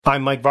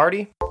I'm Mike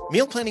Vardy.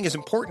 Meal planning is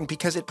important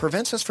because it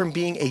prevents us from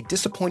being a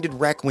disappointed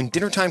wreck when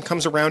dinner time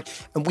comes around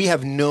and we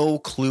have no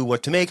clue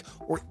what to make,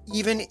 or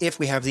even if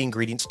we have the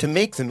ingredients to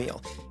make the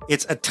meal.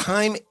 It's a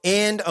time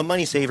and a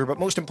money saver, but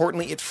most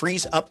importantly, it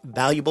frees up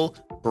valuable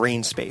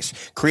brain space.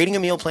 Creating a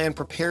meal plan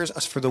prepares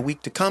us for the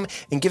week to come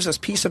and gives us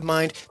peace of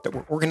mind that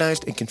we're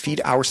organized and can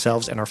feed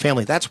ourselves and our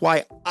family. That's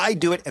why I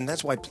do it, and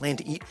that's why Plan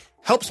to Eat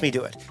helps me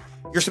do it.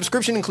 Your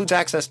subscription includes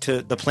access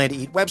to the Plan to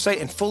Eat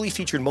website and fully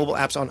featured mobile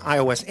apps on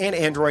iOS and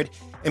Android.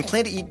 And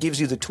Plan to Eat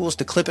gives you the tools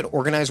to clip and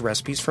organize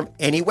recipes from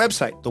any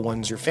website, the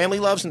ones your family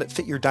loves and that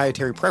fit your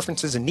dietary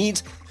preferences and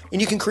needs.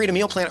 And you can create a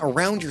meal plan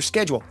around your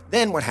schedule.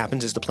 Then what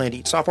happens is the Plan to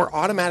Eat software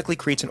automatically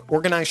creates an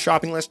organized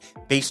shopping list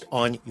based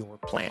on your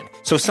plan.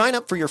 So sign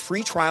up for your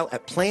free trial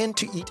at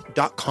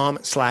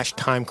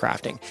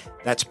plantoeat.com/timecrafting.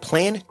 That's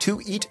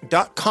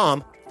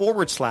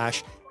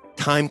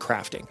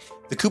plantoeat.com/timecrafting.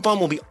 The coupon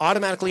will be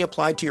automatically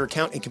applied to your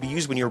account and can be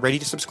used when you're ready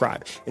to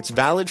subscribe. It's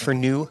valid for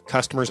new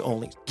customers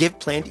only. Give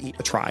Plan to Eat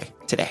a try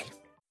today.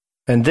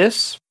 And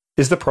this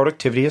is the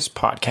Productivityist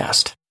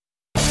Podcast.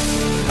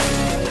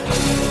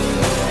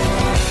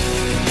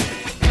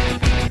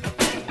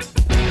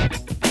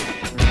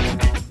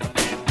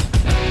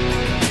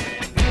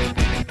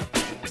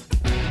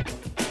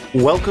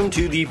 Welcome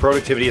to the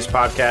Productivityist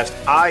Podcast.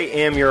 I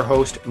am your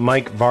host,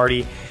 Mike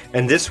Vardy,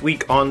 and this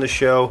week on the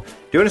show,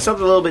 doing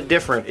something a little bit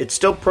different. It's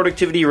still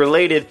productivity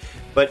related,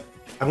 but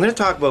I'm going to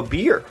talk about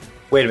beer.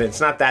 Wait a minute,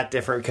 it's not that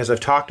different because I've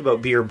talked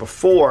about beer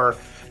before,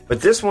 but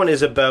this one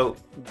is about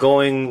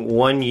going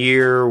 1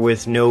 year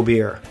with no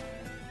beer.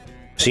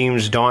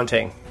 Seems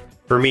daunting,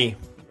 for me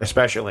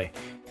especially.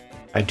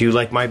 I do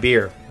like my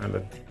beer.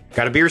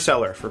 Got a beer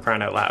cellar, for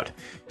crying out loud.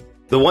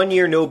 The 1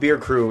 year no beer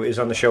crew is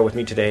on the show with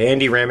me today.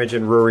 Andy Ramage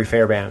and Ruari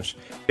Fairbairns.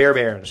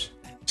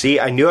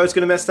 See, I knew I was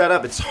going to mess that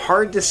up. It's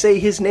hard to say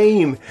his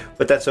name,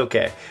 but that's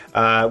okay.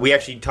 We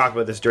actually talked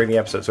about this during the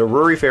episode. So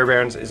Ruari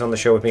Fairbairns is on the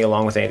show with me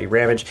along with Andy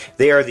Ramage.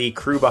 They are the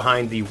crew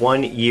behind the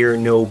 1 year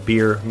no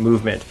beer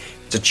movement.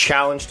 It's a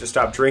challenge to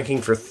stop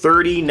drinking for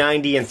 30,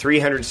 90, and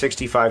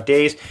 365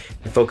 days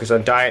and focus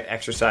on diet,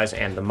 exercise,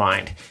 and the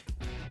mind.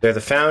 They're the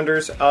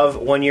founders of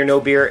 1 year no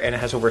beer, and it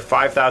has over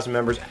 5,000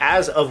 members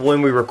as of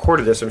when we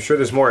recorded this. I'm sure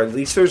there's more. At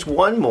least there's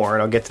one more,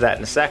 and I'll get to that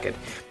in a second.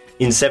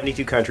 In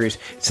 72 countries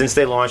since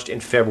they launched in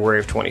February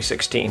of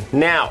 2016.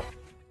 Now,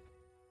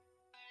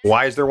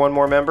 why is there one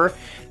more member?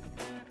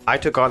 I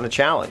took on the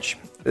challenge.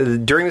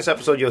 During this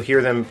episode, you'll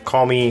hear them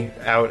call me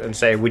out and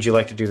say, would you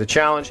like to do the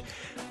challenge?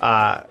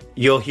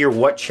 You'll hear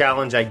what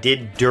challenge I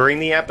did during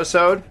the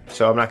episode,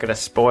 so I'm not going to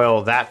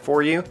spoil that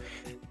for you.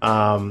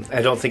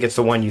 I don't think it's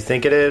the one you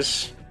think it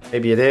is.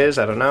 Maybe it is,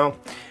 I don't know.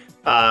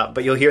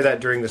 But you'll hear that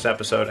during this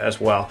episode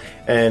as well.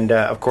 And,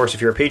 of course,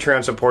 if you're a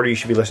Patreon supporter, you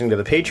should be listening to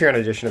the Patreon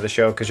edition of the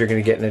show because you're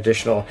going to get an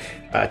additional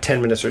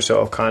 10 minutes or so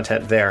of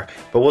content there.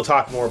 But we'll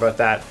talk more about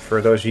that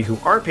for those of you who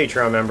aren't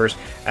Patreon members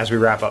as we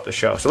wrap up the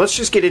show. So let's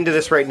just get into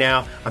this right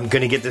now. I'm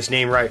going to get this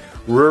name right.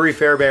 Ruari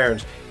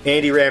Fairbairns,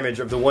 Andy Ramage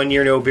of the 1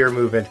 year no beer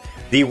movement,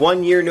 the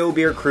 1 year no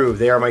beer crew.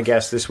 They are my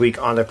guests this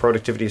week on the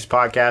Productivityist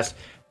Podcast.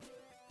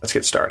 Let's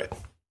get started.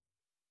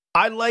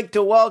 I'd like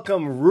to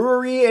welcome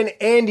Ruari and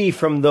Andy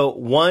from the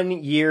 1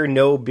 year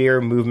no beer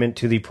movement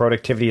to the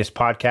Productivityist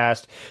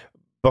Podcast.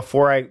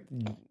 Before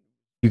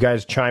you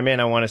guys chime in,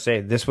 I want to say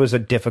this was a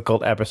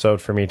difficult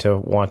episode for me to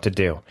want to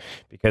do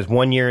because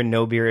 1 year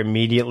no beer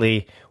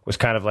immediately was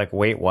kind of like,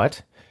 wait,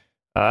 what?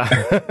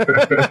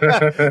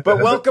 But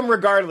welcome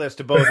regardless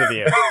to both of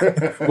you.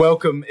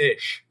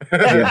 Welcome-ish.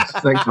 Yes,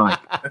 thanks, Mike.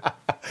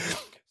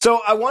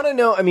 So I want to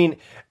know, I mean,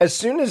 as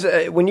soon as,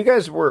 when you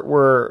guys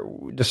were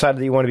decided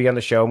that you want to be on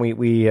the show, and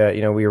we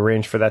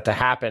arranged for that to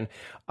happen,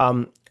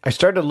 I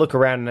started to look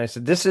around and I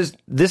said, this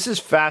is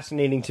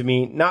fascinating to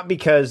me, not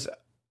because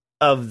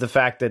of the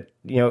fact that,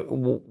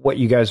 what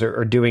you guys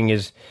are doing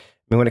is,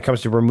 I mean, when it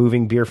comes to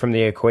removing beer from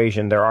the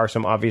equation, there are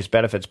some obvious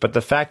benefits, but the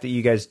fact that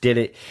you guys did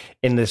it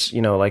in this,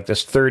 like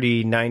this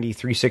 30, 90,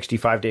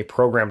 365 day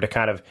program to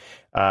kind of,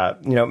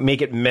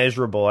 make it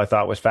measurable, I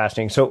thought was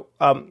fascinating. So,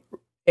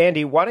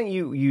 Andy, why don't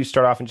you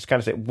start off and just kind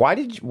of say, why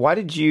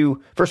did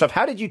you, first off,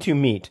 how did you two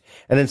meet?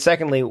 And then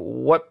secondly,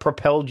 what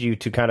propelled you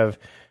to kind of,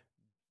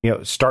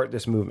 start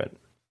this movement?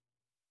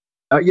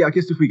 I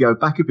guess if we go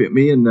back a bit,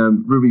 me and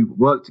Ruari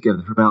worked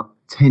together for about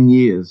 10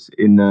 years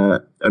in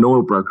an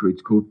oil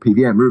brokerage called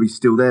PVM. Ruari's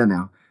still there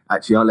now.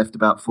 Actually, I left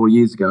about 4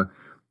 years ago.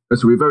 And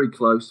so we're very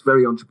close,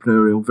 very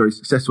entrepreneurial, very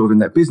successful in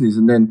that business.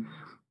 And then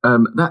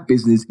that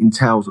business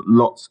entails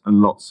lots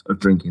and lots of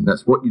drinking.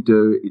 That's what you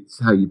do. It's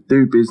how you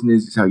do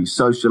business. It's how you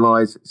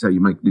socialize. It's how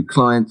you make new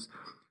clients.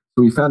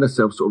 So we found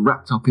ourselves sort of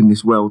wrapped up in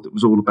this world that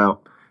was all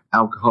about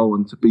alcohol,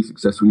 and to be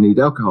successful, you need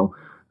alcohol.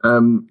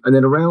 And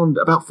then around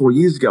about 4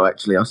 years ago,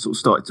 actually, I sort of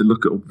started to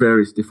look at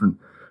various different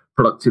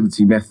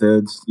productivity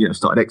methods,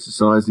 started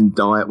exercising,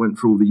 diet, went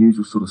through all the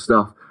usual sort of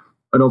stuff.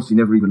 And obviously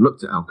never even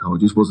looked at alcohol.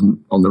 It just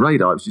wasn't on the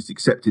radar. It was just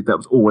accepted that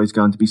was always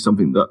going to be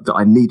something that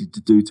I needed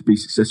to do to be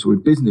successful in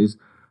business.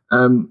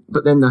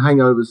 But then the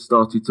hangovers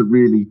started to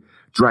really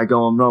drag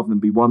on. Rather than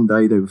be 1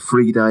 day, they were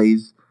 3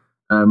 days.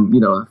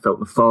 I felt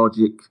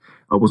lethargic.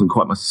 I wasn't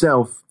quite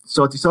myself.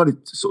 So I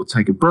decided to sort of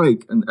take a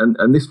break.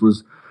 And this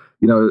was,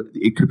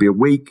 it could be a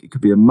week, it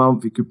could be a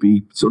month, it could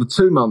be sort of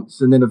 2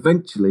 months. And then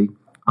eventually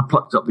I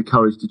plucked up the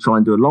courage to try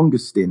and do a longer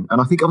stint. And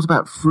I think I was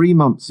about 3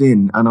 months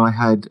in, and I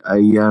had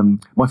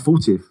my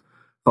 40th,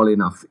 funnily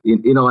enough,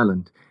 in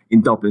Ireland,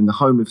 in Dublin, the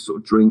home of sort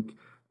of drink.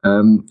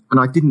 And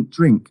I didn't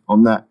drink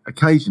on that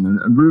occasion.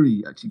 And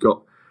Ruari actually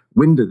got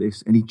wind of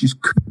this, and he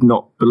just could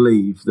not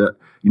believe that,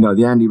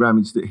 the Andy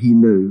Ramage that he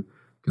knew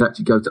could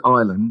actually go to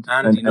Ireland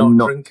and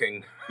not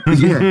drinking.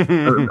 Yeah,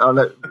 I'll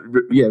let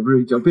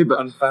Ruari jump in. But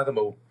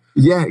unfathomable.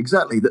 Yeah,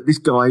 exactly. That this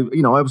guy,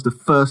 I was the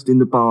first in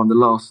the bar and the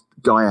last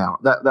guy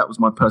out. That was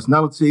my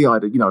personality. I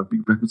had a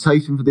big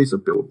reputation for this. I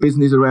built a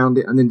business around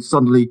it, and then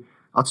suddenly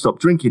I'd stop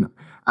drinking.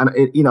 And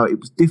it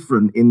was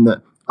different in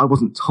that I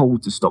wasn't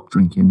told to stop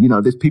drinking.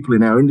 There's people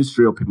in our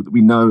industry or people that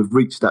we know have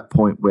reached that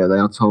point where they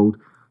are told,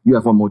 you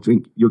have one more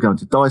drink, you're going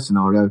to die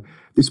scenario.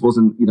 This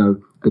wasn't,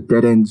 a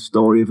dead end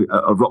story, of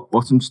a rock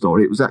bottom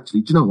story. It was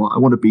actually, do you know what? I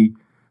want to be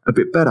a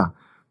bit better.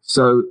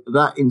 So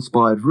that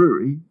inspired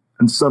Ruari,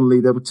 and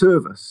suddenly there were two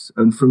of us.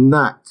 And from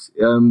that,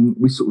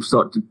 we sort of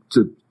started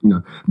to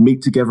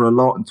meet together a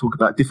lot and talk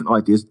about different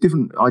ideas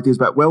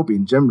about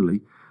well-being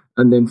generally.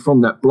 And then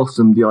from that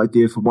blossomed the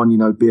idea for One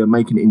Beer,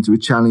 making it into a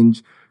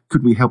challenge.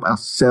 Could we help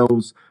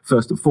ourselves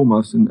first and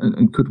foremost,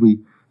 and could we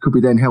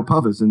then help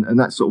others? And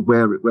that's sort of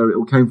where it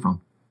all came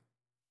from.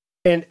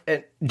 And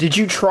did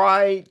you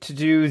try to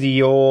do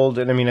the old,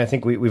 and I mean, I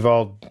think we've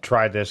all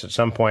tried this at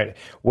some point,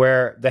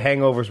 where the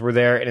hangovers were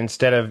there, and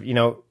instead of,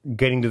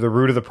 getting to the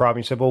root of the problem,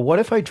 you said, well, what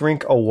if I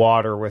drink a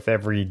water with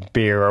every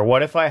beer? Or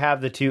what if I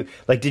have the two,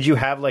 did you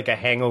have a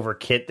hangover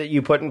kit that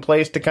you put in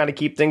place to kind of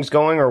keep things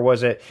going? Or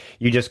was it,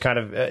 you just kind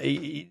of,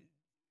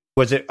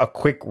 was it a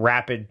quick,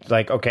 rapid,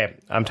 okay,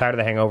 I'm tired of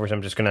the hangovers,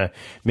 I'm just going to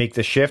make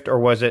the shift? Or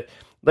was it,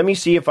 let me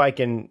see if I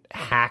can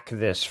hack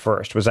this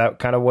first? Was that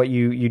kind of what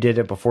you did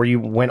it before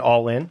you went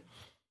all in?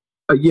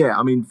 Yeah,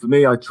 I mean, for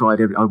me, I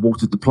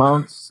watered the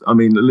plants. I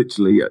mean,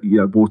 literally,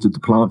 watered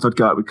the plants. I'd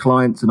go out with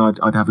clients and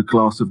I'd have a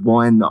glass of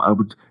wine that I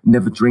would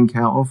never drink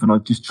out of. And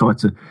I'd just try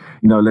to,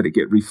 let it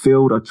get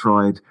refilled. I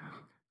tried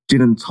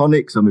gin and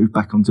tonics. I moved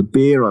back onto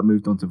beer. I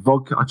moved on to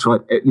vodka. I tried,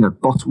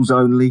 bottles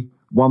only,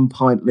 1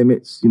 pint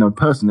limits.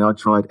 Personally, I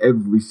tried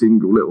every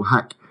single little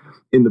hack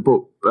in the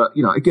book. But,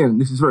 again,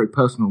 this is very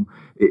personal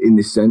in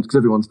this sense because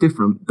everyone's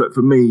different. But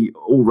for me,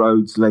 all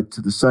roads led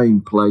to the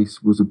same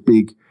place. Was a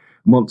big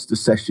monster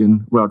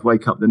session where I'd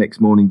wake up the next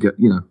morning,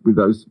 with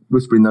those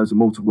whispering those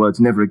immortal words,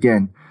 never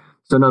again.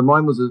 So no,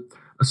 mine was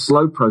a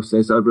slow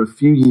process over a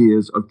few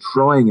years of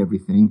trying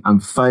everything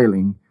and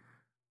failing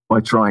by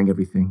trying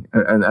everything.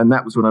 And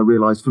that was when I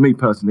realized, for me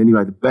personally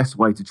anyway, the best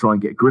way to try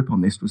and get a grip on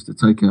this was to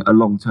take a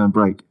long-term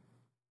break.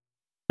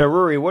 Now,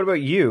 Ruari, what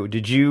about you?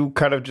 Did you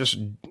kind of just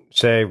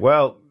say,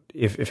 well,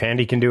 if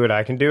Andy can do it,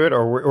 I can do it?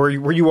 Or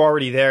were you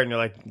already there and you're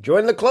like,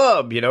 join the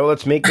club,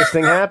 let's make this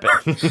thing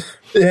happen?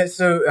 Yeah,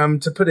 so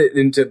to put it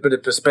into a bit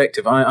of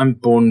perspective, I'm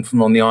born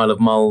from on the Isle of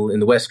Mull in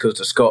the west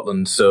coast of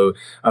Scotland. So,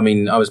 I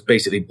mean, I was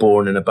basically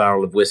born in a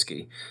barrel of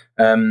whiskey.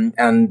 I've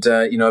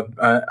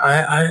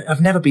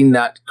never been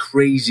that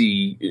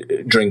crazy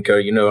drinker.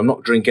 I'm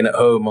not drinking at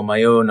home on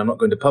my own. I'm not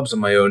going to pubs on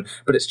my own,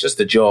 but it's just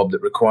a job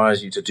that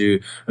requires you to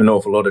do an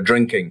awful lot of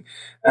drinking.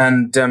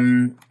 And,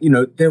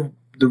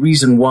 the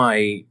reason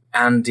why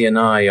Andy and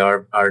I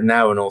are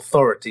now an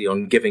authority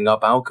on giving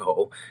up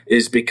alcohol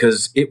is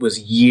because it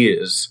was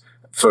years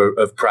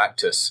of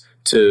practice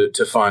to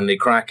finally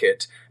crack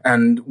it.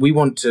 And we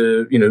want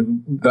to,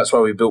 that's why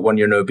we built One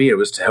Year No Beer,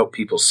 was to help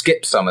people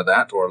skip some of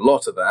that or a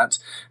lot of that.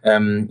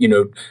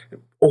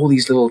 All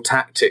these little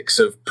tactics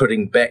of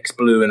putting Beck's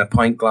Blue in a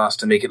pint glass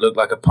to make it look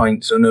like a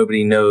pint so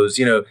nobody knows,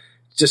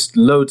 just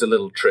loads of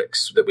little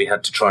tricks that we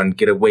had to try and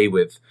get away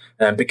with.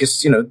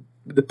 Because,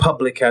 the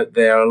public out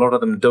there, a lot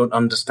of them don't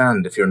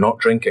understand if you're not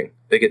drinking.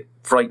 They get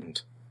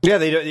frightened. Yeah,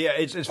 they do. Yeah,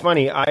 it's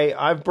funny.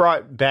 I've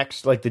brought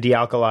Beck's, the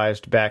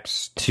de-alkalized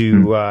Beck's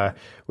to,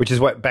 which is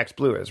what Beck's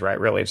Blue is, right?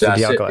 Really, it's the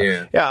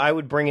de-alkalized. Yeah, I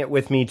would bring it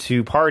with me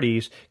to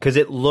parties because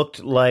it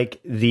looked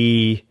like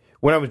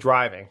when I was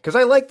driving, because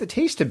I like the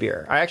taste of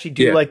beer. I actually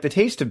do like the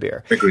taste of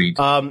beer. Agreed.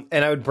 And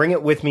I would bring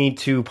it with me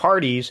to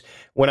parties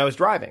when I was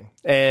driving.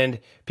 And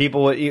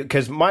people,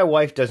 because my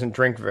wife doesn't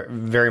drink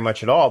very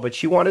much at all, but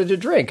she wanted to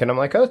drink. And I'm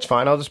like, oh, it's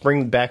fine. I'll just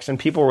bring Beck's. And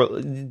people were,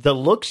 the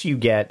looks you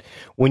get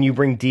when you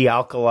bring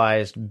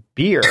de-alkalized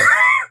beer,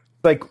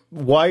 like,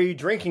 why are you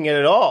drinking it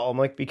at all? I'm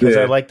like, because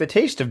I like the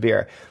taste of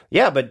beer.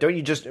 Yeah, but don't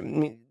you just,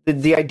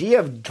 the idea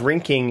of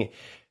drinking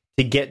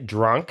to get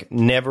drunk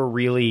never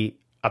really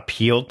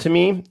appealed to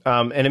me.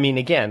 And I mean,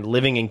 again,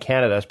 living in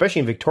Canada,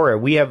 especially in Victoria,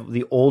 we have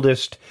the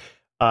oldest,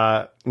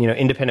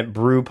 independent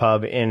brew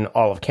pub in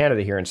all of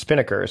Canada here in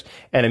Spinnakers.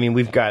 And I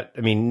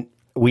mean,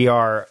 we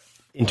are,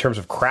 in terms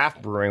of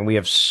craft brewing, we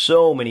have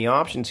so many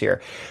options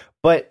here.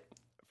 But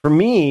for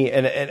me,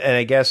 and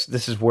I guess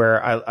this is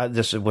where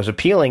this was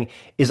appealing,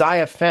 is I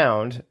have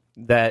found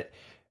that,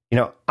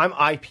 I'm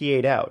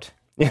IPA'd out.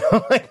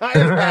 Like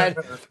I've had,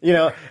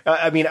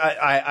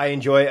 I've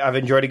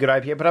enjoyed a good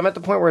IPA, but I'm at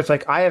the point where it's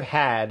like I have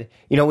had,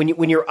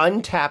 when your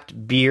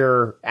Untapped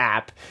beer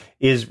app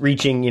is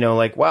reaching,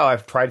 like, wow,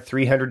 I've tried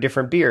 300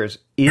 different beers.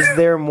 Is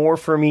there more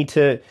for me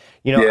to,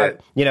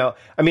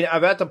 I'm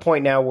at the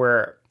point now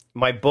where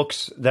my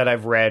books that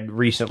I've read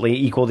recently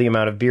equal the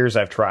amount of beers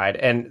I've tried.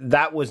 And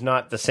that was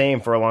not the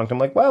same for a long time.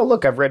 Like, well,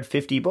 look, I've read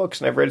 50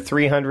 books and I've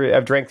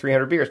drank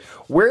 300 beers.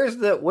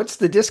 What's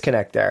the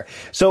disconnect there?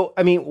 So,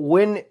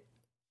 when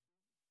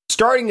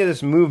starting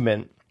this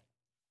movement,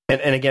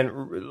 and again,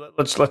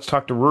 let's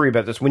talk to Ruari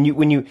about this. When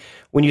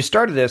you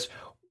started this,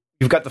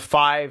 you've got the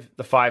five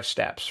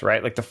steps,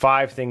 right? Like the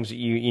 5 things that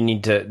you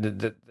need to,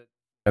 the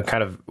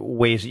kind of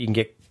ways that you can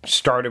get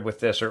started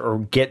with this or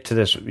get to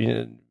this,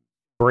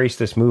 embrace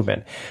this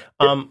movement.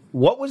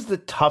 What was the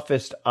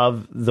toughest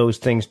of those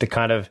things to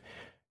kind of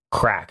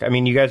crack?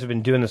 You guys have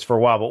been doing this for a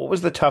while, but what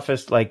was the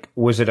toughest? Like,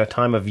 was it a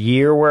time of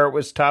year where it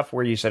was tough,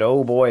 where you said,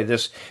 oh boy,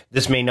 this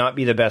may not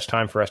be the best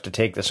time for us to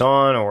take this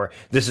on, or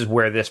this is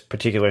where this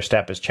particular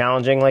step is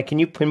challenging? Like, can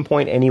you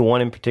pinpoint any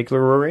one in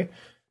particular, Ruari?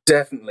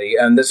 Definitely,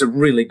 and that's a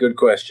really good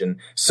question.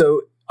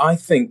 So I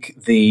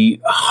think the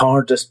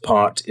hardest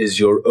part is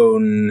your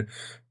own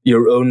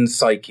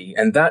psyche,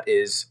 and that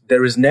is,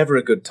 there is never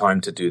a good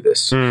time to do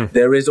this.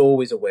 There is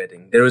always a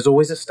wedding, there is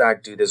always a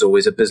stag do, there's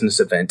always a business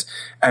event,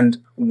 and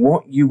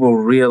what you will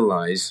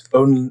realize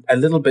a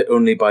little bit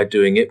only by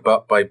doing it,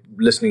 but by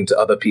listening to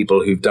other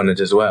people who've done it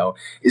as well,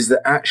 is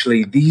that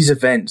actually these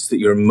events that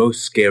you're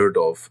most scared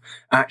of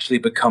actually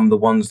become the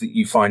ones that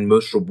you find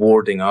most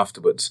rewarding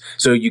afterwards.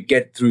 So you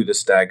get through the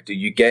stag do,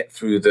 you get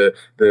through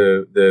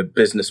the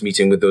business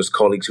meeting with those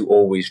colleagues who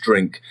always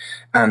drink,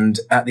 and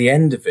at the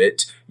end of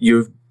it,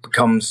 you've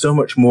become so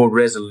much more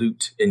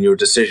resolute in your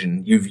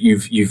decision.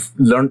 You've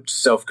learnt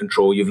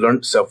self-control, you've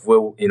learnt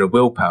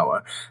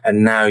willpower,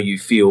 and now you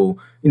feel,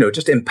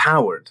 just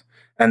empowered.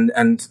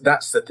 And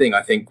that's the thing.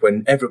 I think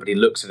when everybody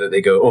looks at it,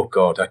 they go, oh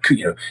God, I could,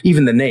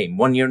 even the name,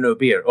 1 year no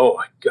beer. Oh,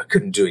 I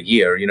couldn't do a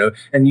year,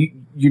 and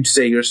you'd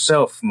say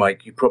yourself,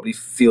 Mike, you probably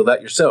feel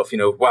that yourself,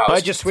 wow.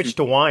 I just switched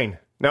to wine.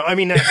 No,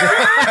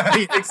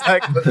 Exactly.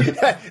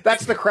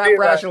 That's the crap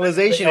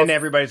rationalization, and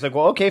everybody's like,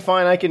 well, okay,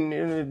 fine, I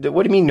can,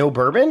 what do you mean, no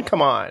bourbon?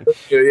 Come on.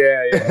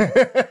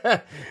 Yeah.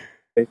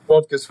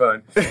 Vodka's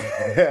fine.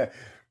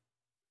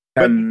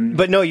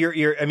 But no,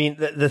 you're,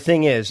 the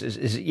thing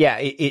is yeah,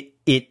 it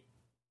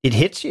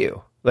hits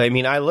you.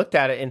 I looked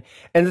at it,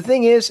 and the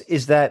thing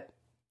is that,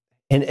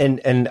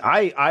 and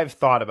I've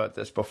thought about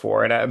this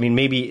before, and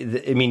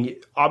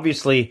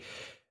obviously,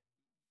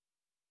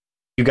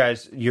 you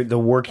guys, the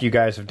work you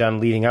guys have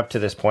done leading up to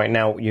this point.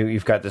 Now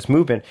you've got this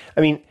movement.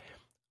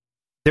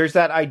 There's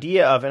that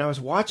idea of, and I was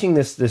watching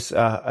this.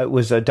 It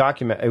was a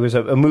document. It was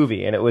a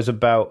movie, and it was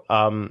about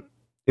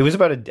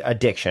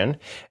addiction.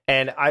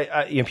 And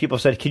people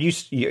said,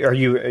 are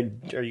you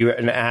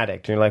an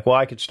addict? And you're like, well,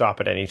 I could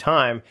stop at any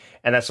time.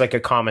 And that's like a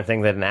common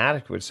thing that an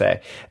addict would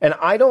say. And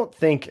I don't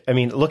think,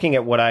 looking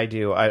at what I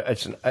do,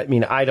 if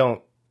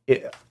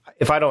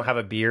I don't have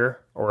a beer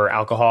or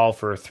alcohol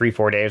for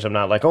 3-4 days, I'm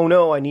not like, oh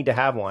no, I need to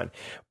have one.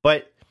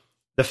 But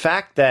the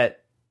fact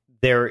that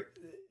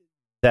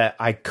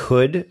I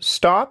could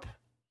stop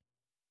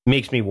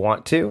makes me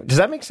want to. Does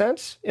that make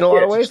sense in a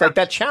lot of ways? Like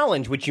that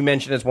challenge, which you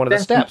mentioned as one of the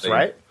steps,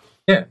 right?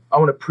 Yeah, I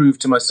want to prove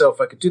to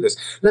myself I could do this.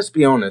 Let's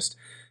be honest.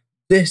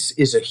 This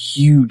is a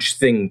huge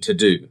thing to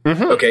do,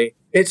 okay?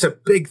 It's a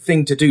big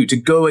thing to do, to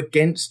go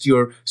against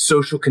your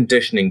social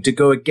conditioning, to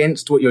go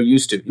against what you're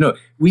used to.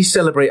 We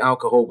celebrate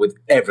alcohol with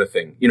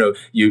everything.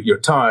 You're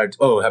tired,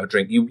 oh, have a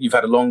drink. You've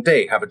had a long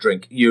day, have a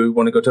drink. You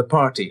want to go to a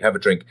party, have a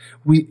drink.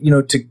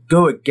 To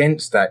go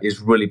against that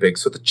is really big.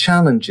 So the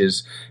challenge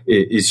is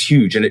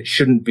huge, and it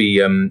shouldn't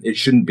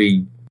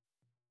be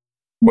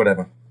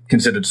whatever,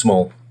 considered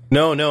small.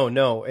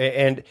 No.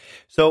 And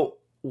so,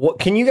 what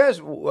can you guys,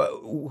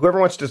 whoever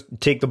wants to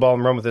take the ball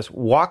and run with this,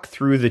 walk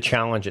through the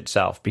challenge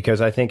itself? Because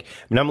I think,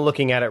 I'm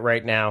looking at it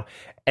right now,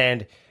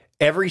 and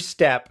every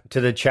step to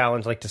the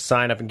challenge, like to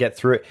sign up and get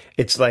through it,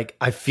 it's like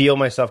I feel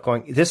myself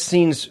going, this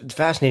seems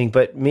fascinating,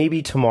 but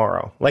maybe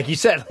tomorrow. Like you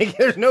said, like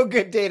there's no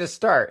good day to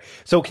start.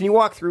 So can you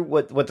walk through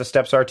what the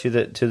steps are to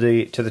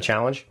the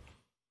challenge?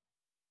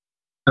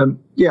 I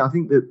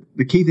think that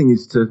the key thing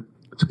is to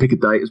pick a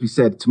date. As we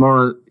said,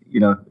 tomorrow,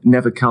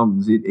 never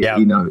comes,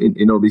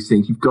 in all these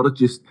things. You've got to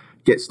just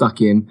get stuck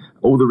in.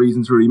 All the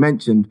reasons Ruari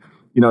mentioned,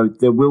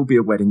 there will be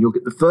a wedding. You'll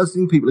get the first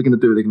thing people are going to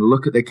do, they're going to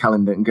look at their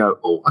calendar and go,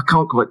 oh, I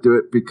can't quite do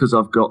it because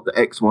I've got the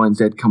X, Y, and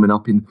Z coming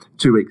up in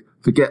 2 weeks.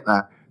 Forget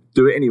that.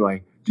 Do it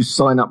anyway. Just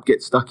sign up,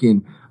 get stuck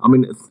in.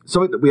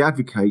 Something that we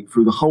advocate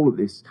through the whole of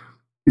this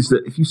is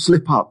that if you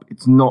slip up,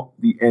 it's not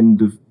the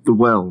end of the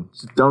world.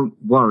 So don't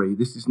worry.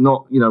 This is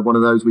not, one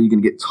of those where you're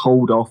going to get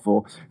told off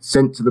or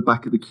sent to the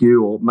back of the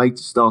queue or made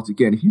to start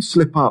again. If you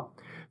slip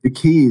up, the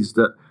key is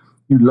that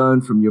you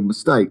learn from your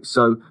mistakes.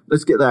 So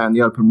let's get that in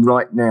the open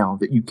right now,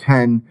 that you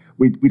can.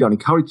 We don't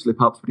encourage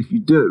slip-ups, but if you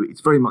do,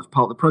 it's very much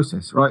part of the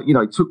process, right?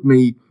 It took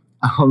me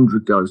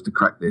 100 goes to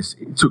crack this.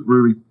 It took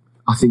Ruari,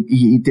 I think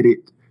he did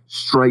it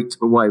straight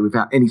away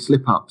without any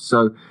slip up.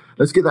 So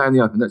let's get that in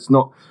the open. That's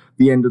not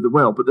the end of the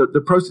world. But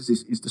the process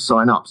is to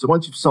sign up. So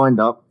once you've signed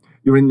up,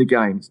 you're in the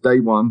game. It's day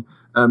one.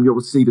 You'll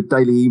receive a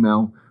daily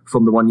email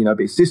from the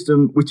 1UNO-bit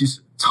system, which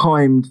is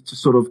timed to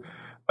sort of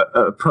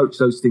approach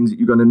those things that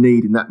you're going to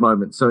need in that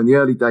moment. So in the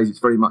early days, it's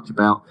very much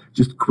about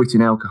just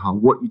quitting alcohol,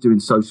 what you do in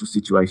social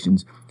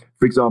situations.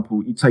 For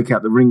example, you take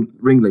out the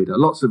ringleader.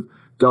 Lots of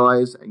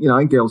guys,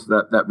 and girls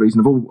for that reason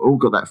have all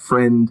got that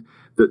friend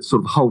that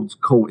sort of holds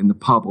court in the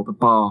pub or the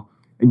bar.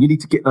 And you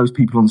need to get those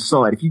people on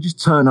side. If you just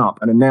turn up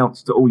and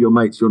announce to all your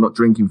mates you're not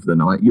drinking for the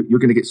night, you're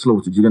going to get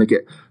slaughtered. You're going to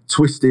get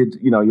twisted.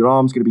 Your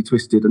arm's going to be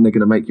twisted and they're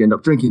going to make you end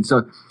up drinking.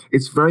 So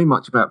it's very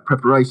much about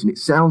preparation. It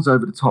sounds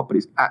over the top, but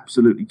it's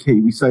absolutely key.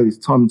 We say this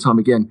time and time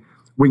again,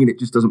 winging it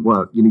just doesn't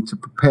work. You need to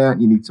prepare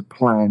and you need to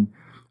plan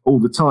all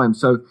the time.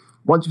 So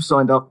once you've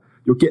signed up,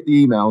 you'll get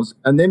the emails.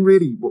 And then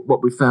really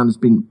what we've found has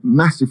been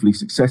massively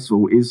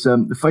successful is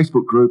the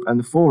Facebook group and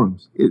the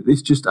forums.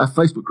 It's just our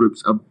Facebook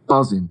groups are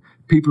buzzing.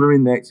 People are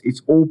in there.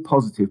 It's all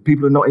positive.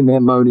 People are not in there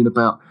moaning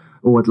about,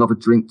 oh, I'd love a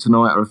drink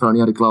tonight, or if I only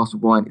had a glass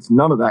of wine. It's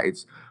none of that.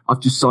 It's, I've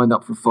just signed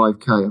up for a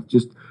 5K. I've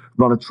just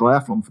run a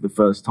triathlon for the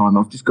first time.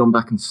 I've just gone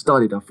back and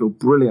studied. I feel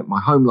brilliant.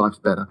 My home life's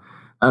better.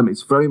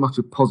 It's very much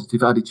a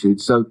positive attitude.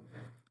 So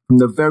from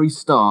the very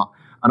start,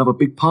 another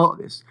big part of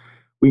this,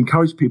 we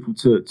encourage people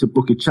to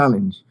book a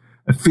challenge,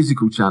 a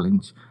physical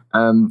challenge,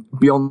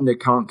 beyond their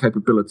current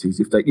capabilities.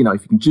 If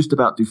you can just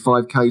about do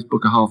 5Ks,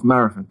 book a half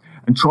marathon,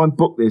 and try and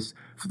book this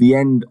for the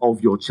end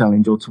of your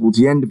challenge or towards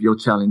the end of your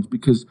challenge,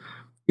 because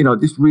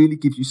this really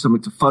gives you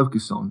something to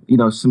focus on,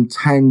 some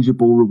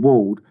tangible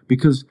reward.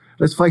 Because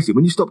let's face it,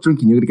 when you stop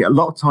drinking, you're going to get a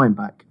lot of time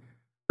back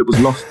that was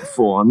lost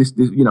before. And this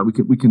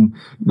we can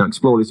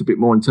explore this a bit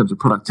more in terms of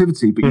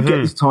productivity, but you get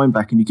this time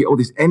back and you get all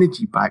this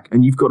energy back,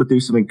 and you've got to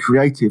do something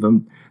creative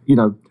and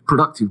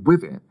productive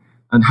with it.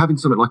 And having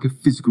something like a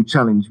physical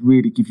challenge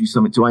really gives you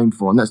something to aim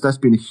for. And that's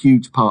been a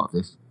huge part of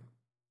this.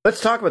 Let's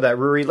talk about that,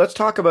 Ruari. Let's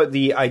talk about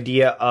the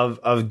idea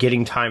of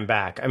getting time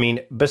back. I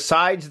mean,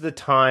 besides the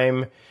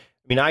time,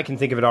 I can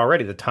think of it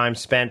already, the time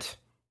spent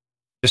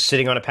just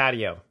sitting on a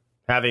patio,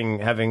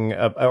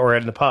 or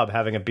in the pub,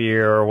 having a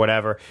beer or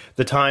whatever,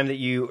 the time that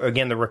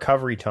the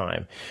recovery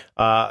time,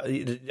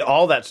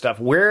 all that stuff.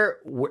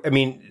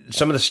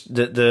 Some of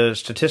the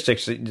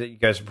statistics that you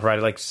guys have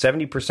provided, like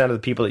 70% of the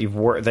people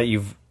that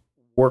you've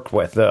worked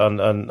with on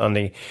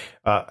the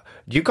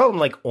do you call them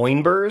like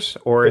Oinbers,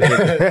 or is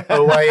it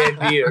Hawaiian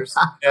beers?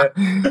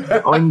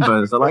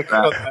 Oinbers, I like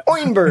that.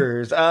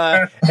 Oinbers.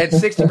 And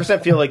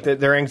 60% feel like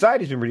their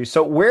anxiety's been reduced.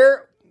 So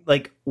where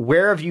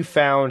have you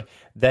found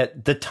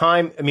that the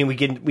time? We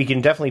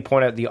can definitely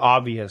point out the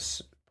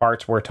obvious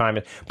parts where time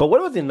is, but what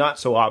about the not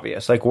so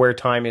obvious, like where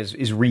time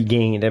is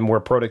regained and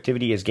where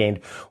productivity is gained?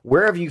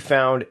 Where have you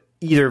found,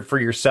 either for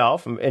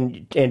yourself,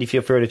 and Andy,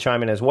 feel free to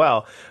chime in as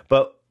well,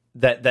 but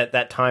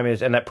that time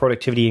is, and that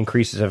productivity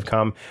increases have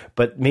come,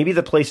 but maybe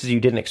the places you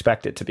didn't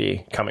expect it to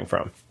be coming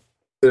from?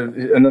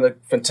 Another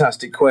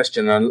fantastic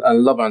question. I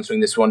love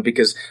answering this one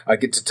because I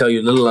get to tell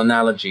you a little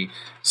analogy.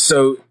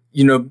 So,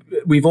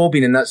 we've all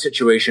been in that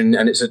situation,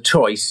 and it's a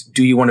choice.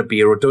 Do you want a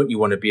beer or don't you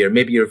want a beer?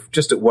 Maybe you're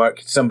just at work,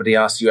 somebody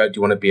asks you out, do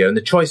you want a beer? And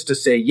the choice to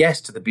say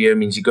yes to the beer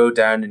means you go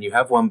down and you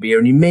have one beer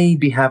and you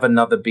maybe have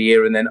another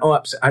beer, and then,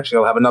 actually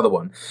I'll have another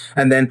one.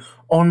 And then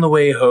on the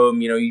way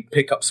home, you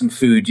pick up some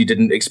food you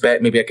didn't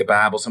expect, maybe a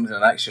kebab or something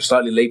like that, 'cause you're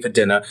slightly late for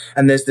dinner.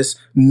 And there's this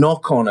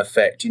knock-on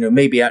effect.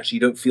 Maybe actually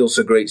you don't feel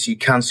so great, so you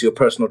cancel your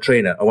personal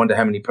trainer. I wonder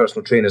how many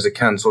personal trainers are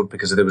cancelled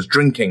because there was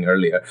drinking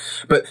earlier.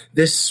 But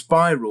this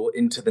spiral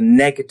into the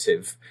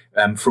negative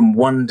from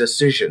one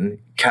decision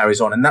carries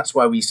on. And that's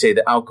why we say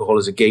that alcohol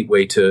is a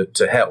gateway to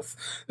health.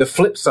 The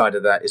flip side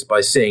of that is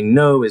by saying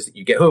no, is that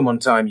you get home on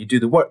time, you do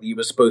the work that you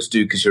were supposed to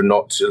do because you're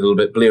not a little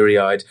bit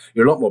bleary-eyed,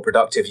 you're a lot more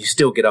productive, you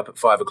still get up at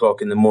 5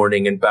 o'clock in the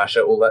morning and bash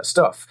out all that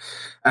stuff.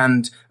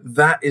 And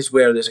that is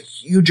where there's a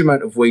huge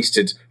amount of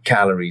wasted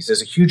calories,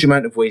 there's a huge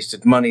amount of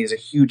wasted money, there's a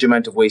huge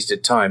amount of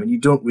wasted time, and you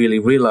don't really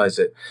realize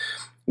it.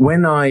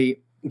 When I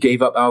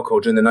gave up alcohol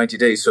during the 90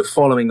 days. So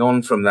following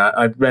on from that,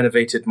 I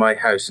renovated my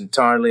house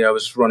entirely. I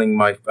was running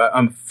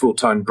I'm a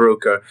full-time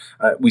broker.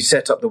 We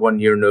set up the 1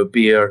 Year No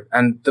Beer,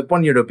 and the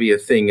 1 Year No Beer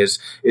thing has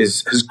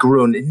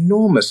grown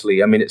enormously.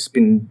 It's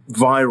been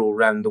viral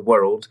around the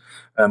world.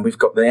 We've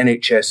got the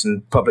NHS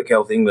and Public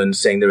Health England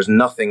saying there's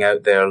nothing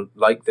out there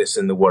like this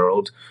in the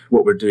world.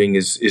 What we're doing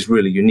is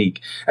really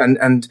unique.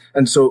 And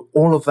so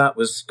all of that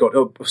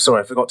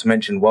I forgot to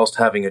mention, whilst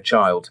having a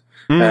child.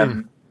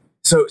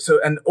 So,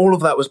 and all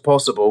of that was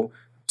possible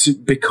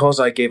because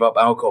I gave up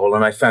alcohol,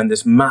 and I found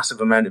this massive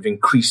amount of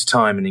increased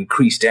time and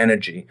increased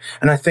energy.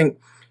 And I think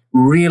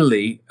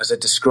really, as I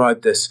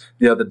described this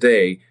the other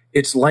day,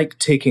 it's like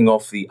taking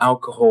off the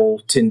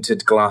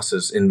alcohol-tinted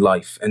glasses in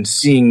life and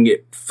seeing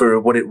it for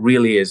what it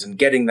really is and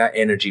getting that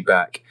energy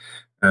back.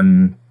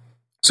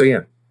 So,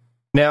 yeah.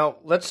 Now,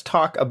 let's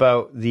talk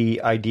about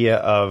the idea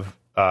of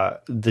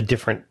the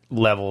different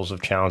levels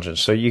of challenges.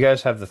 So you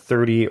guys have the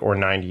 30 or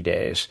 90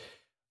 days.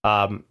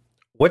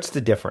 What's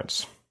the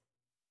difference?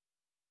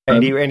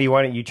 Andy,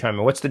 why don't you chime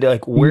in? What's the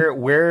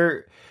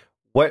where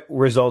what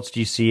results do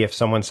you see if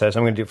someone says,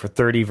 I'm going to do it for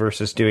 30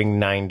 versus doing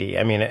 90?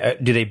 I mean,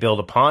 do they build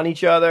upon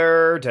each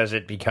other? Does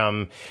it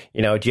become,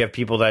 do you have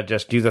people that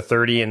just do the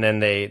 30 and then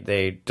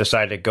they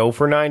decide to go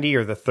for 90,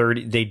 or the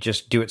 30, they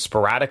just do it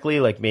sporadically?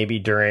 Like maybe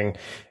during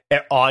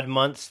odd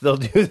months, they'll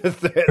do the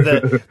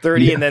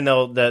 30 yeah. And then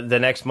the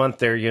next month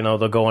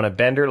they'll go on a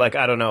bender. Like,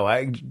 I don't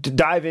know.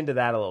 Dive into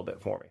that a little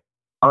bit for me.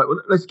 All right,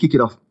 well, let's kick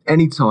it off.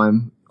 Any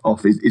time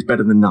off is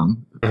better than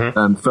none,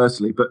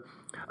 firstly. But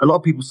a lot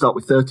of people start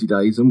with 30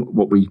 days, and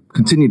what we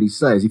continually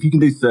say is if you can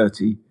do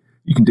 30,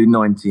 you can do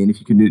 90, and if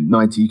you can do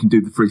 90, you can do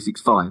the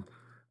 365.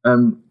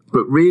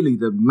 But really,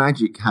 the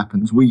magic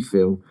happens, we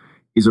feel,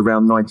 is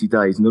around 90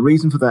 days. And the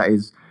reason for that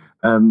is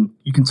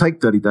you can take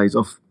 30 days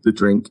off the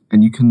drink,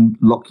 and you can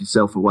lock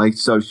yourself away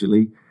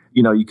socially.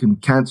 You can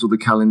cancel the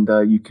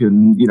calendar. You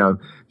can,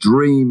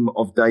 dream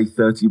of day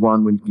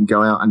 31 when you can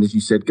go out and, as you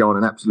said, go on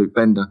an absolute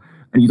bender.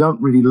 And you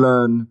don't really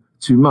learn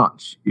too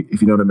much, if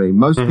you know what I mean.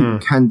 Most people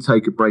can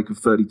take a break of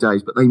 30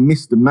 days, but they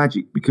miss the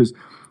magic because,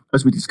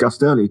 as we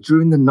discussed earlier,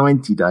 during the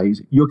 90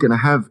 days, you're going to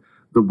have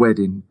the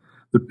wedding,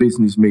 the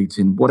business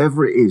meeting,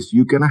 whatever it is.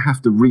 You're going to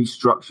have to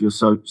restructure your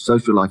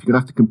social life. You're going to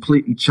have to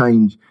completely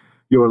change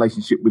your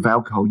relationship with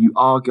alcohol. You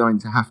are going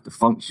to have to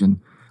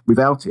function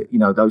without it.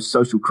 Those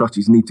social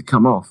crutches need to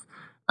come off.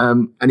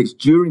 And it's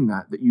during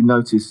that you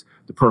notice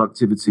the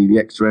productivity, the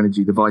extra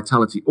energy, the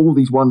vitality, all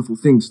these wonderful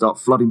things start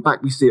flooding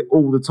back. We see it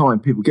all the time.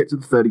 People get to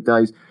the 30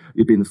 days,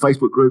 you'll be in the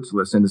Facebook groups, or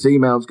they'll send us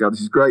emails, go,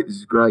 this is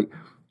great.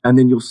 And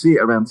then you'll see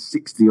it around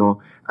 60 or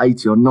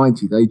 80 or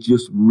 90. They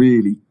just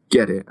really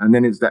get it. And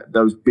then it's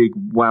those big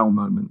wow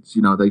moments.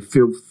 They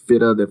feel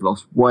fitter, they've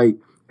lost weight,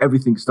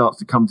 everything starts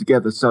to come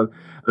together. So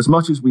as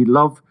much as we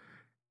love,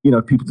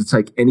 people to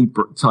take any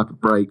type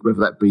of break, whether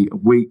that be a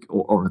week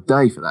or a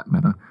day for that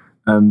matter,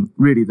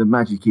 really the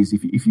magic is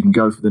if you can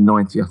go for the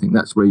 90, I think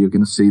that's where you're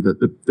going to see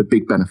the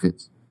big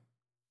benefits.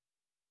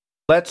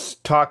 Let's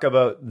talk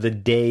about the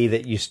day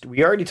that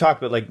we already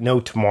talked about, like,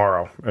 no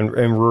tomorrow. And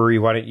Ruari,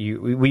 why don't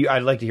you, I'd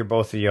like to hear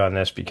both of you on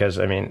this because,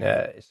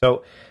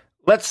 so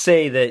let's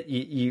say that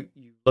you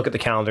look at the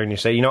calendar and you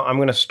say, I'm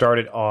going to start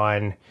it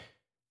on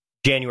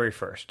January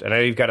 1st. And I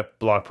know you've got a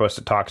blog post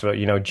that talks about,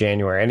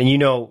 January. And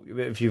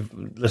if you've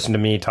listened to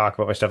me talk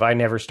about my stuff, I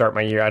never start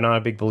my year. I'm not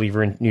a big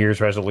believer in New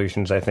Year's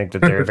resolutions. I think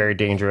that they're very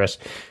dangerous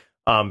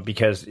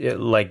because you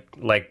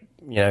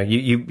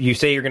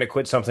say you're going to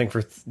quit something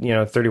for,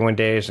 31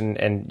 days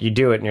and you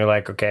do it and you're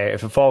like, okay,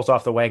 if it falls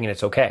off the wagon,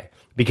 it's okay.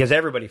 Because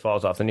everybody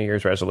falls off the New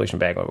Year's resolution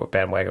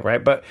bandwagon,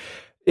 right? But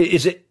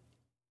is it,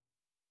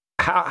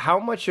 how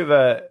much of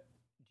a,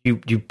 you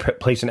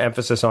place an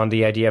emphasis on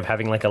the idea of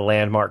having like a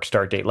landmark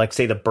start date, like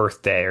say the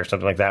birthday or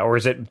something like that? Or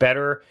is it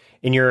better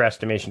in your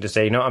estimation to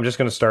say, no, I'm just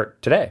going to start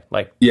today?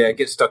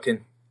 Get stuck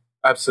in.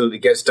 Absolutely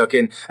get stuck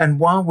in. And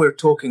while we're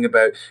talking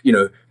about,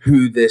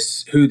 who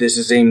this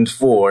is aimed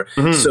for.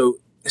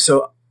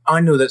 So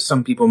I know that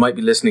some people might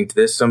be listening to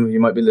this. Some of you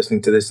might be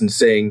listening to this and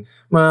saying,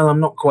 well, I'm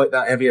not quite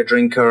that heavy a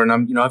drinker and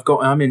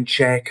I'm in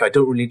check. I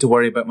don't really need to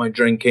worry about my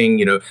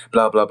drinking,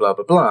 blah, blah, blah,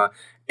 blah, blah.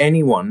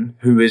 Anyone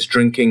who is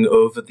drinking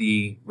over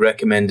the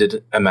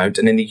recommended amount,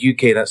 and in the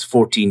UK that's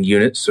 14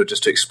 units, so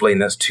just to explain,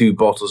 that's 2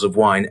 bottles of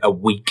wine a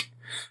week.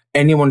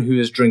 Anyone who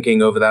is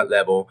drinking over that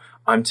level,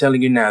 I'm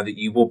telling you now that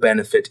you will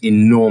benefit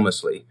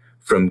enormously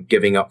from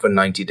giving up for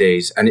 90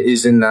 days. And it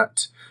is in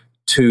that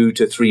 2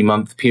 to 3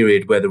 month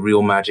period where the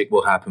real magic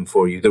will happen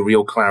for you, the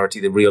real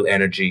clarity, the real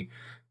energy.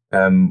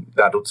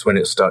 That's when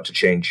it'll start to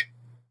change.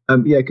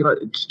 Can I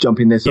just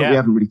jump in there? Something we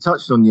haven't really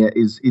touched on yet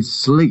is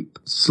sleep.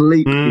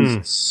 Sleep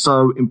is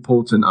so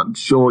important. I'm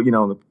sure,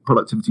 on the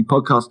Productivity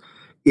Podcast,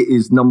 it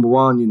is number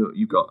one.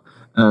 You've got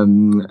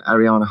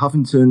Ariana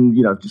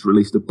Huffington, just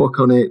released a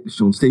book on it.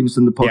 Sean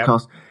Stevenson, the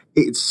podcast.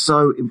 Yep. It's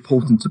so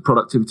important to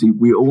productivity.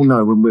 We all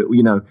know when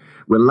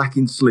we're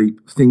lacking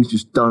sleep, things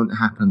just don't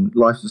happen.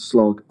 Life's a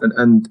slog.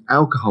 And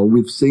alcohol,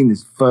 we've seen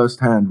this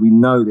firsthand. We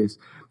know this.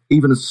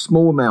 Even a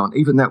small amount,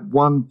 even that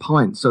 1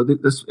 pint. So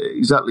that's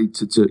exactly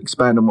to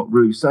expand on what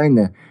Ruari's saying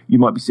there. You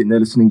might be sitting there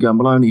listening going,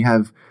 well, I only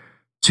have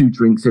 2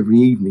 drinks every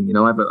evening.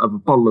 I have a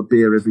bottle of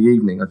beer every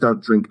evening. I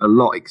don't drink a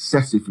lot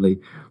excessively.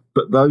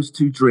 But those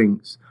 2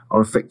 drinks are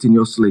affecting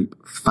your sleep.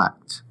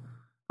 Fact.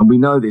 And we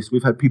know this.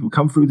 We've had people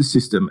come through the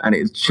system and it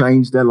has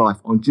changed their life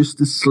on just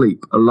the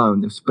sleep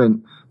alone. They've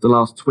spent the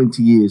last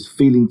 20 years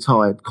feeling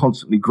tired,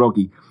 constantly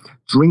groggy,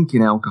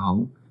 drinking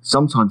alcohol,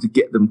 sometimes to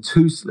get them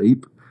to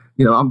sleep.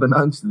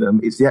 Unbeknownst to them,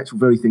 it's the actual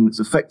very thing that's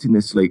affecting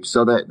their sleep.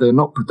 So they're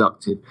not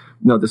productive.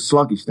 They're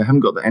sluggish. They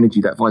haven't got the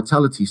energy, that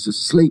vitality. So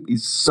sleep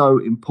is so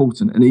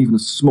important. And even a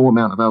small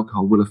amount of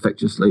alcohol will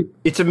affect your sleep.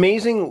 It's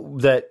amazing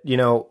that,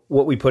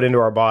 what we put into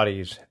our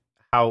bodies,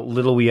 how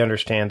little we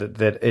understand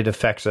that it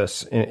affects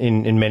us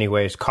in many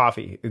ways.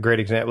 Coffee, a great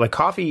example. Like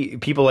coffee,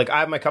 people I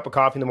have my cup of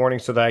coffee in the morning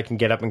so that I can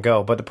get up and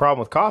go. But the problem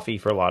with coffee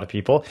for a lot of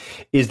people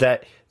is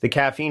that the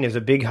caffeine is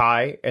a big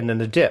high and then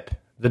the dip.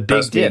 The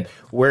big dip,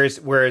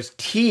 whereas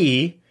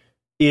tea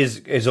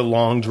is a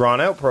long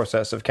drawn out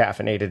process of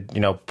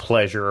caffeinated,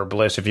 pleasure or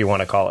bliss, if you want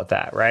to call it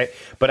that, right?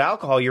 But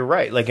alcohol, you're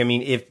right.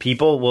 If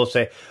people will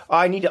say, oh,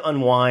 I need to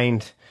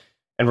unwind,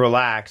 and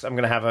relax. I'm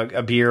going to have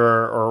a beer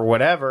or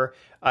whatever.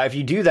 If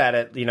you do that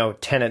at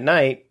 10 at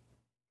night,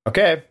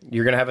 okay,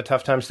 you're going to have a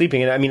tough time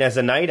sleeping. And I mean, as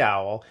a night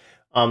owl,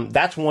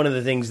 that's one of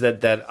the things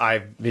that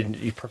I've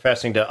been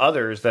professing to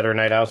others that are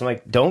night owls. I'm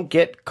like, don't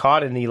get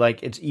caught in the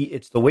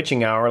it's the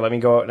witching hour. Let me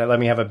go out and let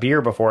me have a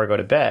beer before I go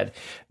to bed.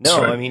 No,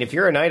 sure. I mean, if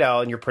you're a night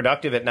owl and you're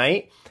productive at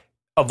night,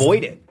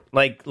 avoid it.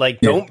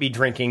 Don't be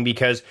drinking,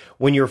 because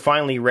when you're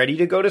finally ready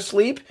to go to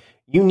sleep,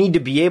 you need to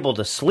be able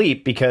to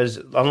sleep, because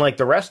unlike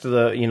the rest of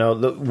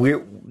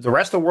the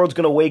rest of the world's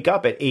going to wake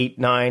up at 8,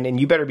 9, and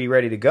you better be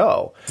ready to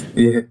go.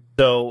 Yeah.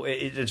 So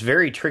it's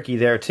very tricky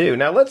there too.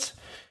 Now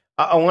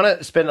I want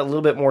to spend a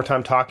little bit more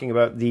time talking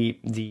about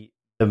the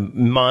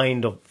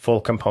mindful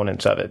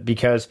components of it,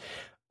 because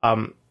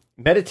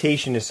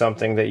meditation is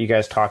something that you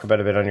guys talk about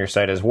a bit on your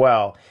site as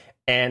well.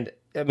 And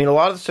I mean, a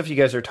lot of the stuff you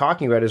guys are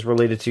talking about is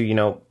related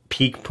to,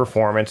 peak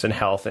performance and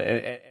health,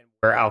 and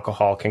where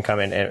alcohol can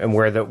come in, and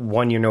where the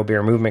One Year No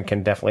Beer movement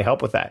can definitely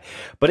help with that.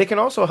 But it can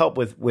also help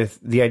with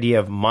the idea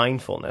of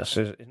mindfulness.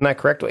 Isn't that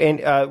correct? And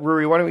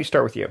Ruari, why don't we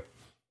start with you?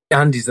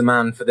 Andy's the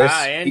man for this.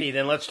 Andy.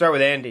 Then let's start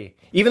with Andy.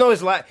 Even though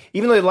his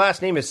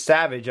last name is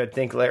Savage, I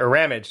think, or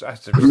Ramage.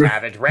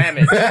 Savage,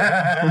 Ramage.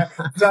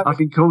 I've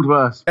been called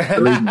worse.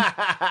 Believe me.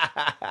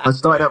 I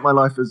started out my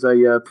life as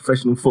a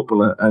professional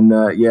footballer, and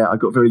I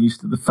got very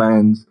used to the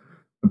fans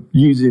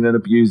using and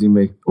abusing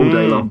me all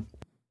day long.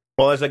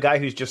 Well, as a guy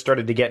who's just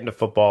started to get into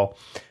football,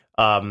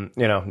 and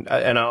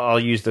I'll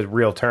use the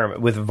real term,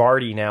 with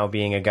Vardy now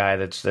being a guy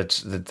that's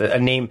a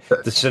name,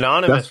 the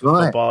synonymous with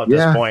football at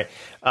this point.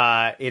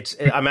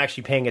 I'm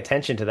actually paying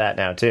attention to that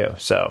now too.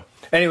 So,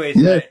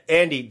 anyways,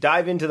 Andy,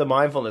 dive into the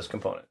mindfulness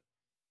component.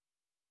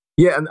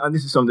 Yeah, and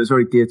this is something that's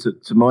very dear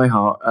to my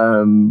heart.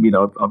 I'm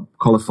a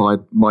qualified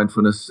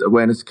mindfulness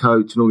awareness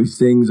coach and all these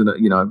things, and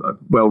I'm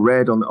well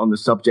read on the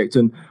subject,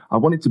 and I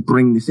wanted to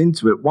bring this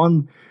into it.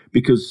 One,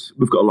 because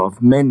we've got a lot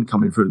of men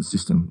coming through the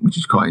system, which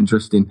is quite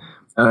interesting.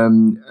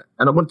 And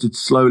I wanted to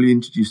slowly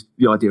introduce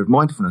the idea of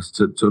mindfulness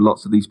to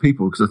lots of these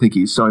people, because I think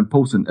it is so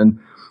important. And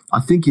I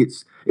think it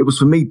was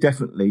for me,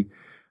 definitely,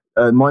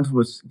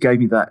 mindfulness gave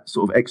me that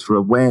sort of extra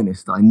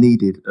awareness that I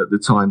needed at the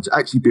time to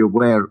actually be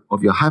aware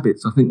of your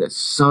habits. I think that's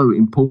so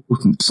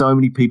important. So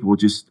many people were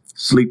just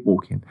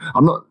sleepwalking.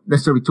 I'm not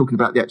necessarily talking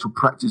about the actual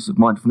practice of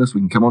mindfulness.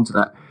 We can come on to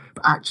that,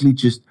 but actually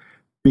just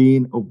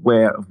being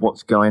aware of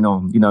what's going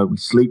on. We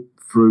sleepwalk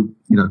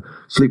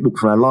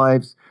through our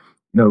lives.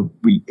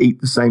 We eat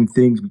the same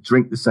things, we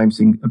drink the same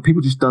thing, and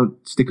people just don't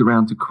stick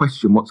around to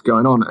question what's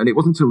going on. And it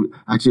wasn't until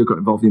actually I got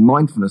involved in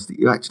mindfulness that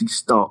you actually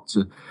start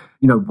to,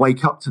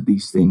 wake up to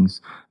these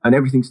things, and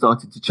everything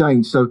started to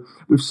change. So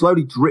we've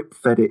slowly drip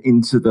fed it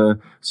into the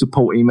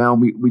support email.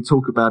 We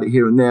talk about it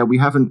here and there. We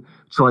haven't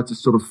tried to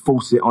sort of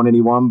force it on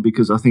anyone,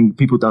 because I think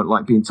people don't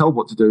like being told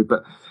what to do,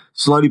 but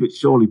slowly but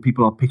surely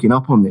people are picking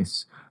up on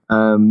this.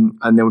 And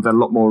then we've had a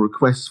lot more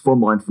requests for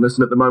mindfulness.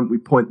 And at the moment, we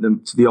point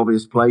them to the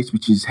obvious place,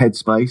 which is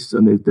Headspace.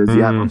 And there's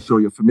the app I'm sure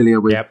you're familiar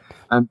with. Yep.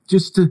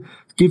 Just to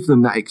give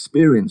them that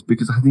experience,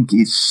 because I think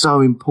it's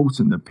so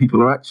important that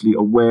people are actually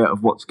aware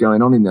of what's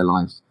going on in their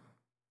lives.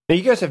 Now,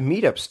 you guys have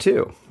meetups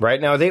too, right?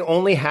 Now, are they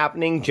only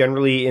happening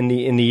generally in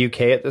the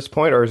UK at this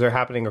point, or is there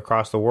happening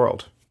across the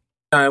world?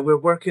 We're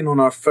working on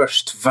our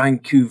first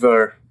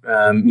Vancouver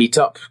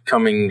meetup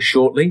coming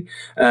shortly.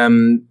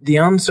 The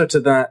answer to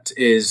that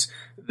is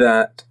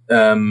that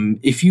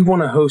if you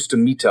want to host a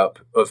meetup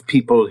of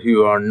people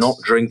who are not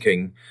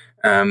drinking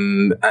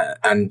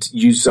and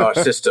use our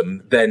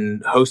system,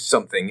 then host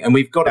something. And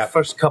we've got a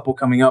first couple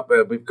coming up.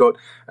 We've got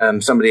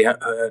somebody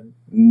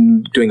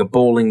doing a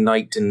bowling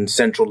night in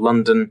central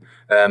London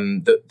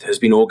that has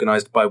been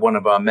organised by one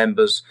of our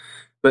members.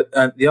 But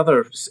the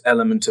other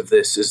element of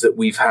this is that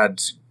we've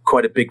had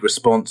quite a big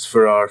response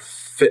for our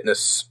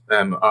fitness,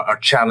 our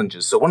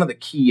challenges. So one of the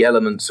key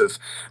elements of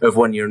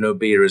 1 Year No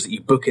Beer is that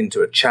you book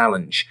into a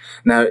challenge.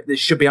 Now,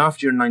 this should be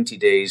after your 90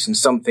 days and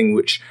something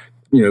which,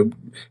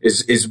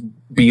 is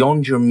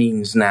beyond your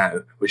means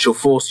now, which will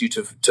force you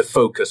to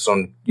focus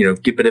on, give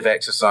a bit of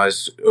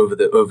exercise over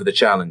the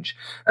challenge.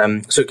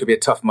 So it could be a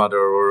Tough Mudder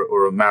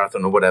or a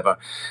marathon or whatever.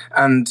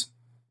 And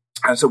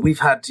so we've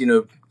had,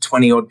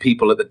 20 odd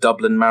people at the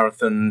Dublin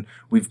Marathon.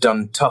 We've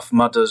done Tough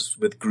Mudders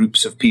with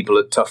groups of people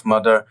at Tough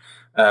Mudder.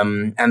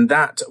 And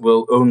that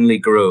will only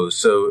grow.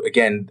 So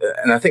again,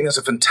 and I think that's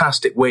a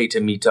fantastic way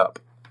to meet up.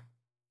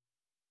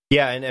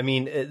 Yeah, and I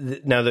mean,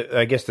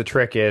 I guess the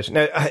trick is,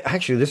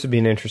 actually, this would be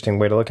an interesting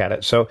way to look at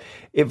it. So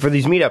for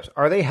these meetups,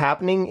 are they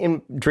happening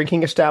in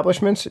drinking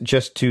establishments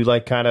just to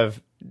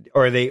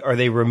or are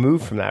they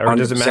removed from that? Or 100%.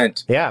 Does it matter?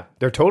 Yeah,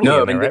 they're totally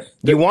in there, right?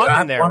 You want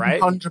them there,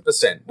 right?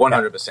 100%.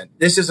 100%. Yeah.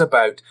 This is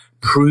about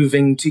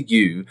proving to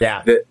you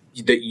that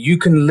you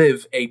can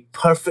live a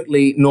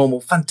perfectly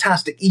normal,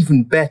 fantastic,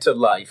 even better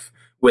life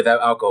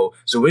without alcohol.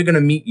 So we're going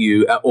to meet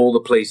you at all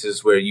the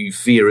places where you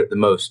fear it the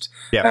most,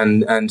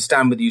 and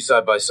stand with you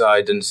side by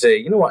side and say,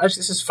 you know what, actually,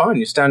 this is fine.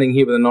 You're standing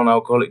here with a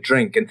non-alcoholic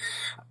drink. And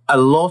a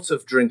lot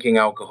of drinking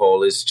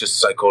alcohol is just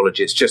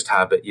psychology. It's just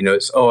habit.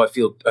 It's, I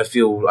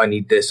feel I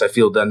need this. I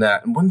feel done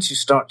that. And once you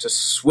start to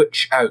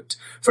switch out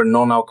for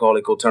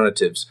non-alcoholic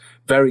alternatives,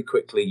 very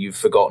quickly you've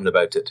forgotten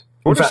about it.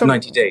 In fact,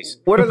 90 days.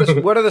 What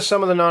are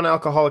some of the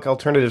non-alcoholic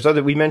alternatives?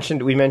 We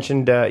mentioned,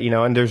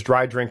 and there's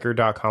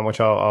drydrinker.com, which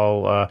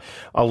I'll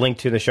link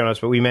to in the show notes.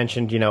 But we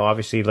mentioned,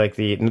 obviously like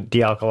the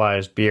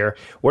de-alkalized beer.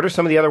 What are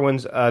some of the other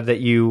ones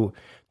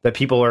that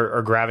people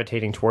are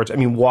gravitating towards? I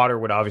mean, water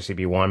would obviously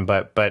be one,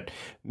 but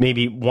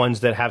maybe ones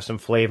that have some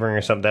flavoring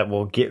or something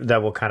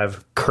that will kind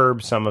of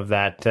curb some of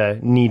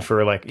that need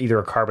for like either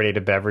a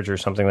carbonated beverage or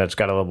something that's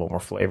got a little bit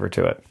more flavor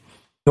to it.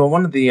 Well,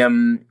 one of the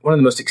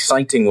most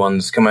exciting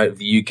ones come out of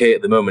the UK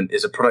at the moment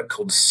is a product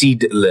called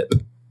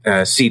Seedlip,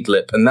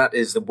 and that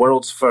is the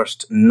world's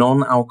first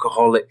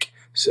non-alcoholic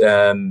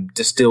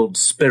distilled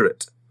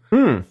spirit.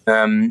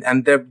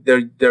 And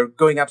they're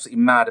going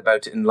absolutely mad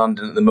about it in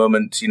London at the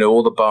moment.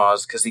 All the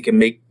bars, because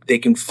they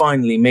can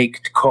finally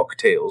make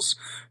cocktails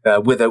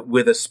with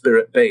a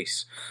spirit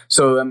base.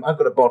 So I've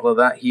got a bottle of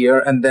that here,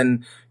 and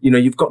then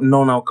you've got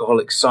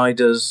non-alcoholic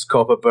ciders,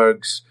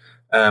 Copperbergs.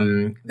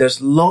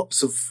 There's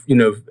lots of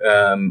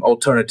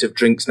alternative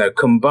drinks now.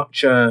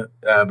 Kombucha.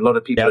 A lot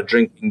of people are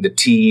drinking the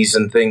teas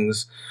and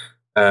things.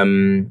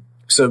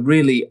 So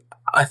really,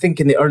 I think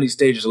in the early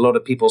stages, a lot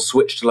of people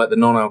switched to like the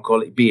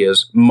non-alcoholic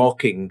beers,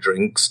 mocking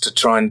drinks to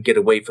try and get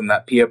away from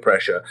that peer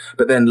pressure.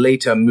 But then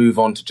later move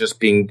on to just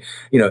being,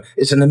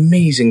 it's an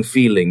amazing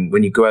feeling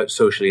when you go out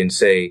socially and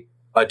say,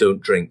 I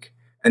don't drink.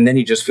 And then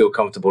you just feel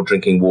comfortable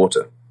drinking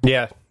water.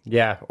 Yeah.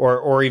 Yeah.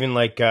 Or even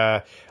like,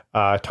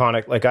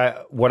 tonic. Like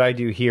what I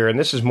do here, and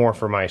this is more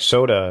for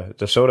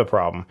the soda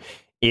problem,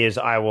 is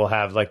I will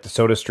have like the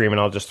soda stream and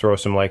I'll just throw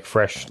some like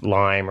fresh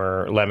lime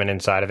or lemon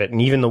inside of it.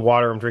 And even the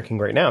water I'm drinking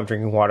right now, I'm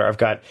drinking water. I've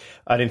got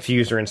an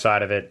infuser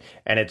inside of it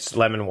and it's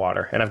lemon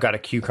water. And I've got a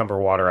cucumber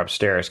water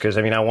upstairs because,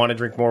 I want to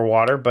drink more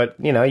water, but,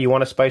 you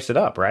want to spice it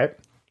up, right?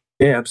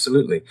 Yeah,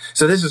 absolutely.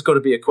 So this has got to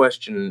be a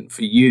question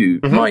for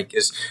you, Mike,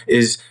 is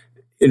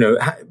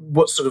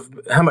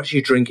how much are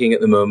you drinking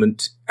at the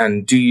moment?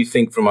 And do you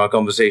think from our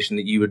conversation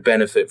that you would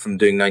benefit from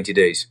doing 90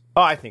 days?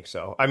 Oh, I think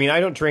so. I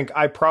don't drink.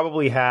 I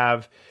probably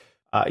have...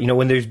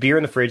 when there's beer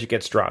in the fridge, it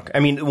gets drunk.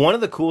 One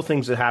of the cool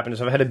things that happened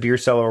is I've had a beer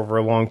cellar over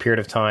a long period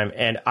of time,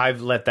 and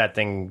I've let that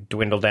thing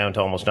dwindle down to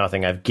almost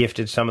nothing. I've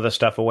gifted some of the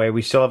stuff away.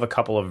 We still have a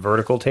couple of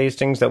vertical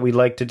tastings that we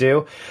like to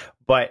do,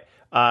 but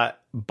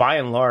by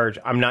and large,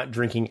 I'm not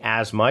drinking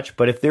as much.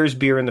 But if there's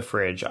beer in the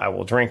fridge, I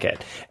will drink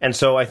it. And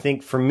so I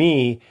think for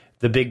me,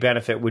 the big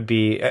benefit would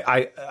be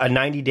a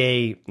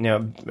 90-day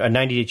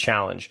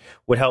challenge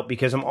would help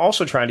because I'm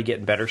also trying to get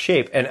in better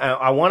shape. And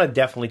I want to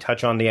definitely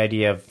touch on the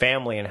idea of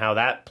family and how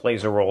that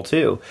plays a role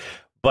too.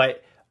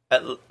 But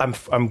I'm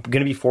going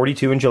to be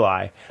 42 in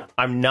July.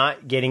 I'm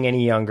not getting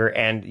any younger.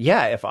 And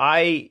yeah,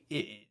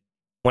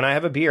 when I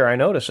have a beer, I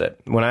notice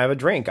it. When I have a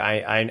drink,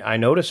 I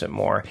notice it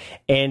more.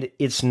 And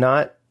it's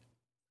not,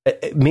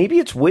 maybe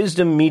it's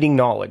wisdom meeting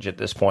knowledge at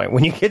this point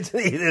when you get to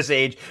this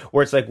age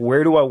where it's like,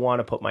 where do I want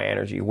to put my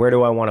energy? Where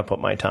do I want to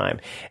put my time?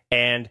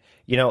 And,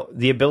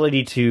 the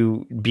ability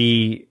to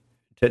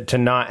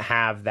not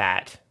have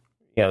that,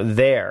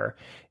 there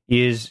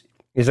is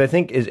I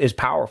think is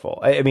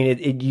powerful.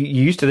 You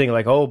used to think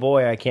like, oh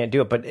boy, I can't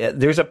do it, but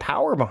there's a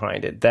power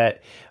behind it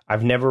that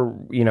I've never,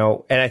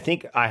 and I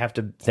think I have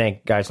to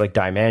thank guys like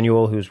Di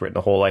Manuel, who's written the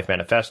Whole Life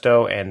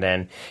Manifesto, and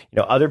then,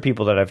 other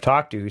people that I've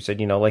talked to who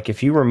said, like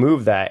if you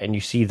remove that and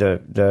you see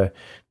the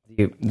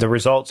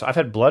results. I've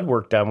had blood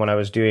work done when I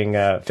was doing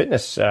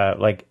fitness,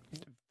 like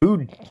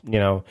food,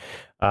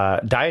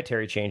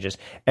 dietary changes,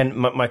 and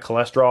my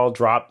cholesterol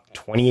dropped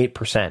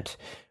 28%.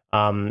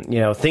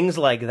 Things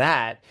like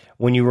that,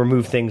 when you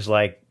remove things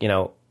like,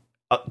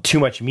 too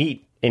much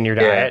meat in your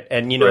diet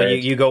and,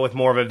 you go with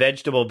more of a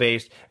vegetable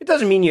based, it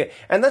doesn't mean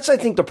and that's, I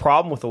think, the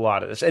problem with a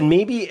lot of this. And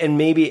maybe,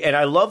 and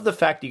I love the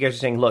fact that you guys are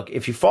saying, look,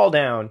 if you fall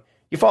down,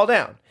 you fall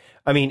down.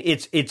 But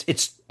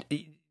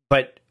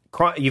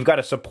you've got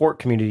a support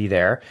community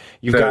there.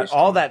 You've got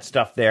all that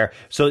stuff there.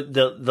 So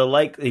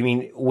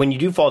when you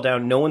do fall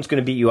down, no one's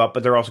going to beat you up,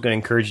 but they're also going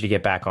to encourage you to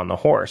get back on the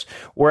horse.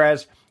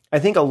 Whereas I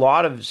think a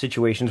lot of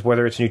situations,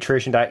 whether it's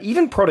nutrition, diet,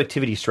 even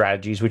productivity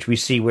strategies, which we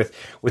see with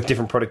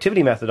different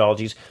productivity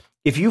methodologies,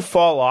 if you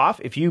fall off,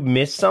 if you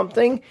miss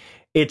something,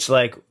 it's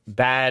like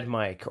bad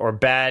Mike or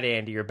bad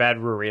Andy or bad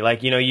Ruari.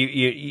 Like,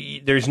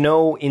 you there's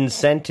no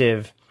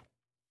incentive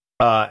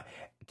to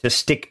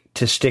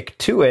stick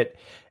to it,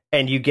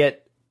 and you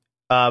get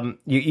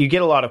you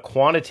get a lot of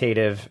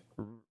quantitative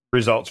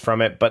results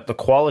from it, but the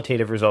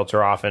qualitative results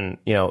are often,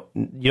 you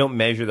don't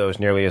measure those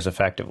nearly as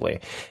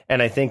effectively.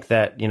 And I think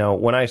that,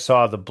 when I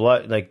saw the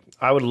blood, like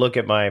I would look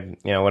at my,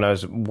 when I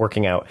was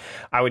working out,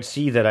 I would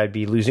see that I'd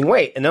be losing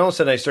weight. And then all of a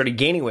sudden I started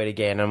gaining weight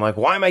again. And I'm like,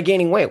 why am I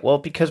gaining weight? Well,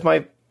 because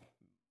my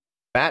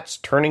fat's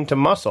turning to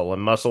muscle,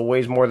 and muscle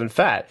weighs more than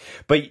fat.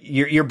 But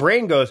your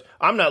brain goes,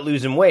 I'm not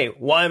losing weight.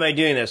 Why am I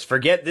doing this?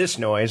 Forget this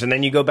noise. And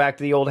then you go back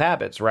to the old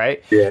habits,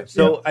 right? Yeah.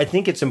 So I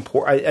think it's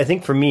important. I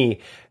think for me,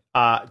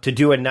 to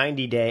do a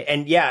 90-day.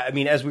 And yeah, I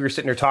mean, as we were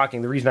sitting here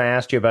talking, the reason I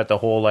asked you about the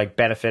whole like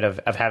benefit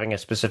of having a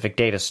specific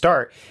day to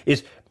start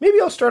is maybe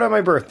I'll start on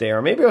my birthday,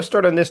 or maybe I'll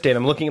start on this day. And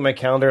I'm looking at my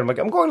calendar and I'm like,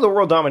 I'm going to the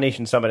World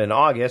Domination Summit in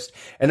August,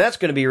 and that's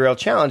going to be a real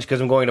challenge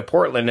because I'm going to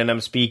Portland and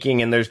I'm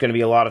speaking and there's going to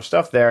be a lot of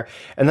stuff there.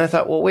 And then I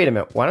thought, well, wait a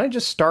minute, why don't I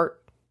just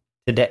start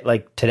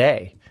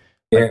today?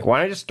 Yeah. Like, why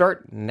don't I just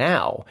start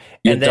now?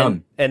 You're and then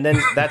done. and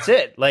then that's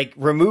it. Like,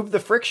 remove the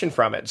friction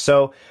from it.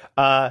 So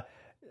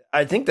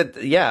I think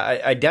that,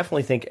 yeah, I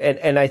definitely think,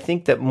 and I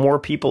think that more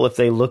people, if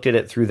they looked at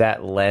it through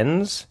that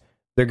lens,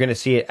 they're going to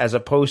see it as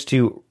opposed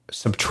to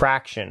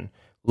subtraction.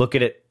 Look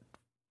at it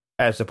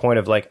as a point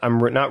of like, I'm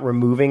not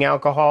removing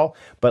alcohol,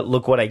 but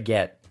look what I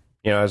get,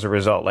 as a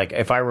result. Like,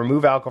 if I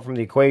remove alcohol from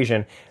the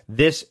equation,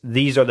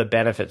 these are the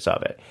benefits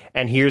of it.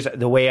 And here's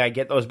the way I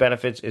get those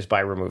benefits is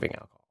by removing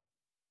alcohol.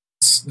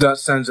 That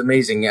sounds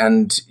amazing,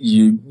 and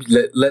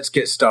let's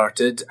get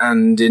started.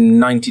 And in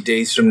 90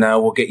 days from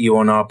now, we'll get you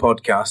on our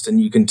podcast, and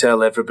you can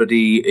tell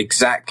everybody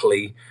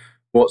exactly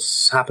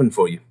what's happened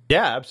for you.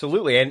 Yeah,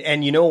 absolutely.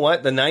 And you know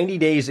what? The 90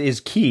 days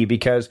is key,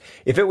 because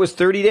if it was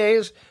 30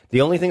 days,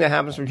 the only thing that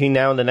happens between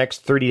now and the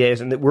next 30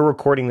 days, and we're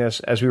recording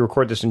this as we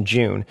record this in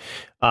June,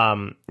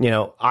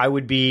 I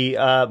would be,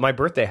 my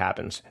birthday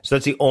happens. So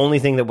that's the only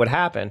thing that would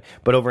happen.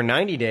 But over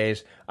 90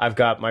 days, I've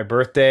got my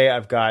birthday,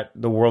 I've got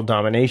the World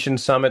Domination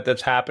Summit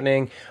that's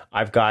happening,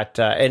 I've got,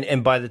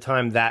 and by the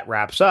time that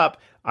wraps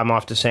up, I'm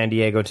off to San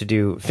Diego to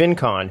do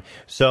FinCon.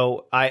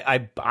 So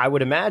I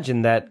would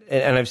imagine that,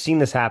 and I've seen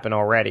this happen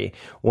already,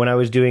 when I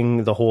was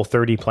doing the whole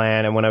 30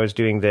 plan and when I was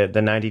doing the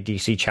 90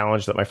 DC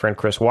challenge that my friend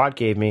Chris Watt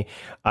gave me,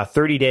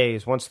 30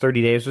 days, once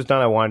 30 days was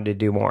done, I wanted to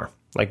do more.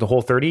 Like the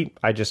whole 30,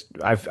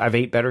 I've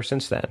ate better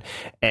since then.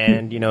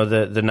 And,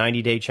 the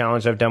 90-day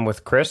challenge I've done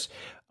with Chris,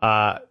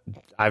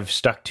 I've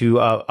stuck to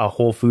a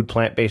whole food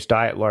plant-based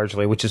diet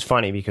largely, which is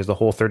funny because the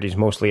whole 30 is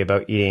mostly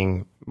about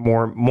eating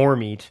more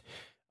meat.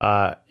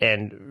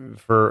 And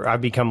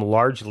I've become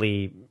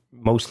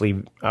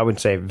mostly, I would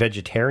say,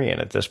 vegetarian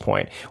at this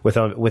point, with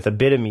a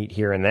bit of meat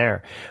here and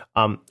there.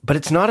 But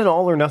it's not an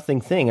all or nothing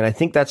thing. And I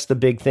think that's the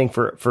big thing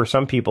for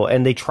some people.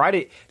 And they try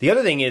to, the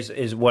other thing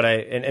is what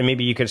and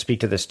maybe you can speak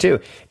to this too,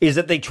 is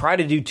that they try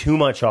to do too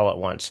much all at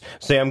once.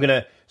 Say, I'm going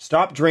to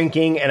stop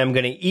drinking and I'm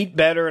going to eat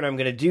better and I'm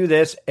going to do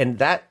this. And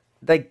that,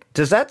 like,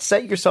 does that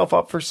set yourself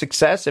up for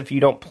success if you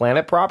don't plan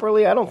it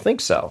properly? I don't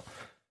think so.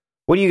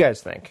 What do you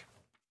guys think?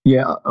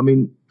 Yeah, I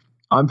mean,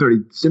 I'm very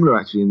similar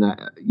actually in that,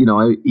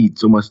 I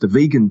eat almost a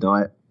vegan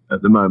diet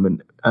at the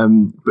moment.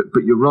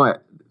 But you're right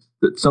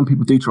that some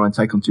people do try and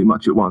take on too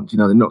much at once.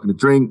 They're not going to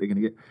drink, they're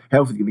going to get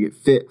healthy, they're going to get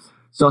fit.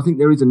 So I think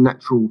there is a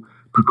natural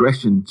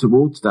progression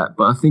towards that.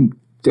 But I think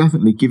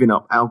definitely giving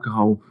up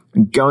alcohol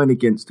and going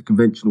against the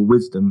conventional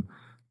wisdom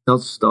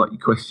does start you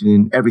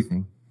questioning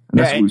everything. And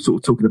that's what we were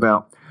sort of talking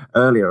about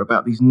earlier,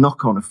 about these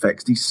knock-on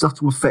effects, these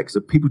subtle effects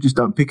that people just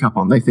don't pick up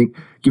on. They think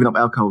giving up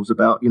alcohol is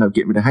about,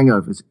 getting rid of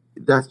hangovers.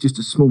 That's just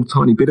a small,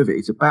 tiny bit of it.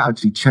 It's about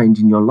actually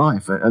changing your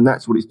life. And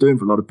that's what it's doing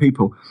for a lot of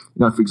people.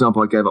 For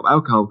example, I gave up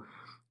alcohol.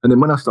 And then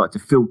when I started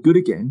to feel good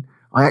again,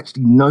 I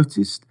actually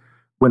noticed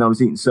when I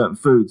was eating certain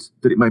foods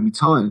that it made me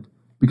tired,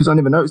 because I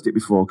never noticed it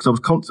before, because I was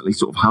constantly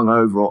sort of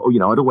hungover, or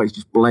I'd always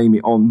just blame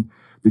it on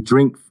the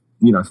drink,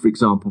 for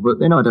example. But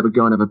then I'd ever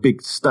go and have a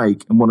big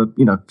steak and want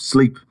to,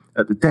 sleep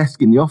at the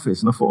desk in the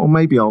office. And I thought,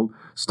 maybe I'll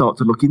start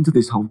to look into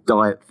this whole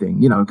diet thing,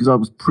 because I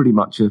was pretty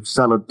much a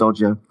salad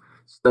dodger,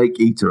 steak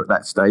eater at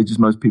that stage, as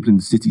most people in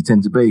the city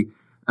tend to be.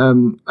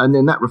 And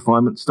then that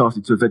refinement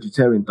started to a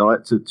vegetarian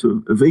diet,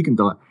 to a vegan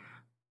diet,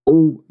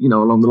 all,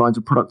 along the lines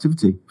of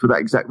productivity for that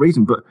exact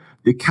reason. But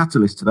the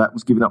catalyst to that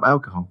was giving up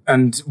alcohol.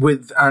 And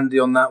with Andy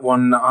on that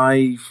one,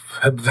 I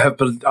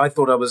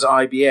thought I was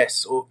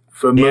IBS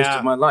for most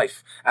of my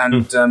life.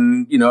 And,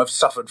 I've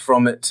suffered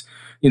from it,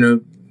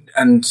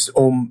 and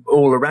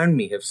all around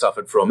me have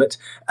suffered from it.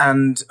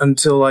 And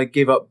until I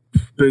gave up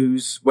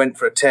booze, went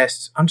for a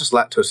test, I'm just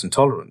lactose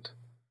intolerant.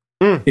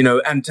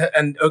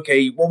 And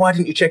okay, well, why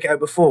didn't you check it out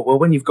before? Well,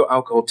 when you've got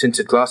alcohol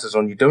tinted glasses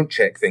on, you don't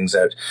check things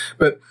out.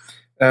 But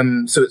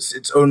so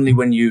it's only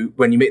when you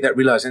make that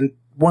realize. And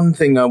one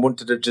thing I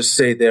wanted to just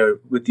say there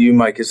with you,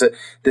 Mike, is that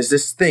there's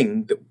this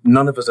thing that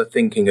none of us are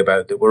thinking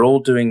about, that we're all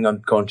doing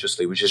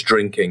unconsciously, which is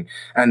drinking.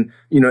 And,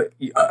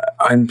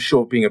 I'm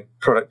sure, being a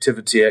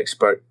productivity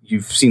expert,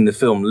 you've seen the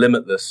film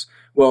Limitless.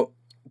 Well,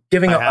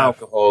 giving up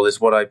alcohol is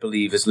what I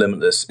believe is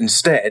limitless.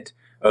 Instead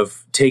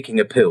of taking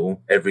a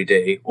pill every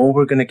day, all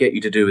we're going to get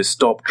you to do is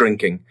stop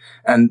drinking.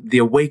 And the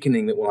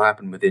awakening that will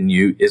happen within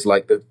you is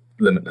like the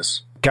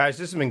limitless. Guys,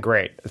 this has been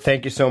great.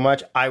 Thank you so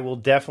much. I will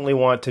definitely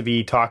want to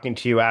be talking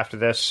to you after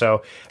this.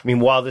 So,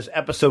 while this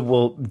episode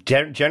will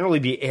generally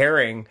be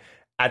airing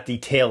at the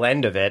tail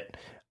end of it,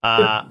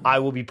 I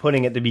will be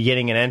putting at the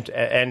beginning and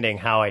ending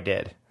how I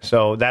did.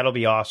 So that'll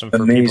be awesome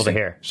for people to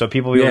hear. So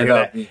people will hear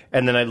that.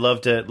 And then I'd love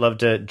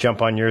to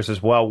jump on yours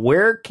as well.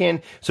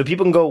 So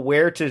people can go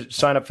where to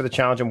sign up for the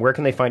challenge, and where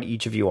can they find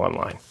each of you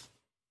online?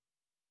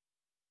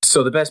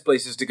 So the best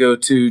place is to go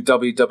to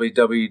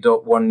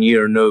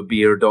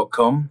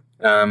www.oneyearnobeer.com.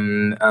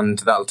 and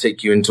that'll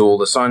take you into all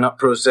the sign-up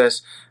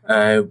process.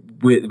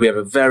 We have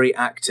a very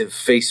active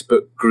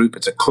Facebook group.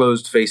 It's a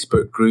closed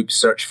Facebook group.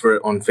 Search for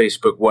it on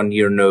Facebook, 1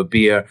 Year No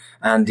Beer.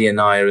 Andy and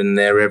I are in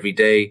there every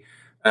day.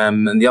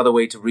 And the other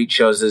way to reach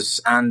us is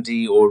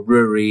Andy or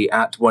Ruari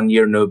at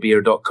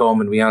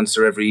oneyearnobeer.com, and we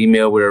answer every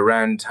email. We're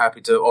around,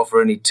 happy to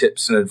offer any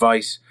tips and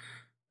advice.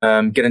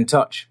 Get in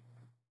touch.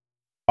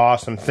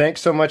 Awesome.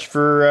 Thanks so much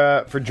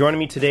for joining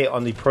me today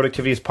on the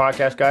Productivityist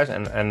podcast, guys,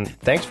 and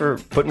thanks for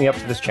putting me up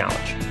to this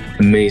challenge.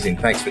 Amazing.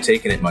 Thanks for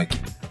taking it, Mike.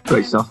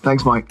 Great stuff.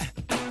 Thanks, Mike.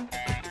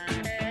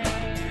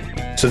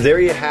 So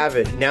there you have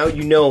it. Now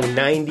you know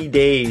 90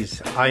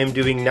 days. I am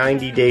doing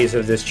 90 days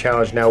of this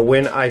challenge. Now,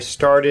 when I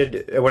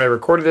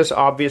recorded this,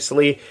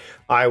 obviously,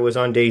 I was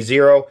on day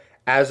 0.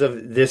 As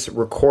of this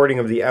recording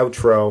of the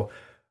outro,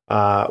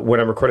 when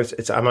I'm recording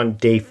this, I'm on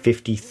day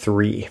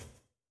 53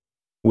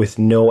 with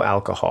no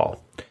alcohol.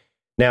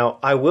 Now,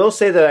 I will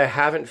say that I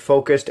haven't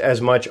focused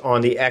as much on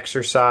the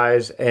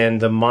exercise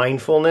and the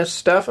mindfulness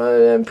stuff.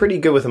 I'm pretty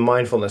good with the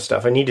mindfulness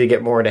stuff. I need to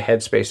get more into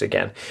headspace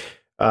again.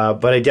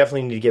 But I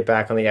definitely need to get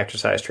back on the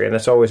exercise train.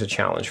 That's always a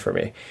challenge for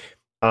me.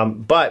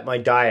 But my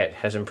diet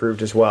has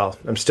improved as well.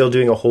 I'm still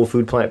doing a whole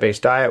food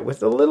plant-based diet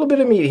with a little bit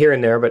of meat here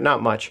and there, but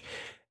not much.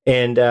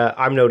 And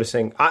I'm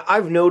noticing,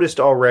 I've noticed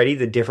already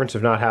the difference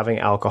of not having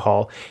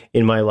alcohol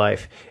in my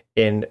life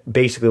in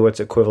basically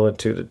what's equivalent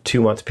to the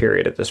 2-month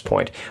period at this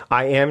point.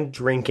 I am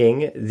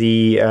drinking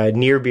the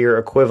near beer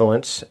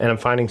equivalents, and I'm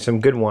finding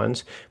some good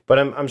ones, but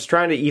I'm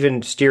trying to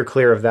even steer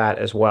clear of that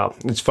as well.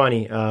 It's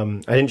funny, I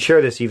didn't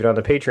share this even on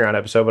the Patreon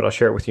episode, but I'll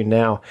share it with you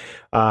now.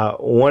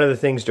 One of the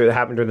things that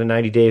happened during the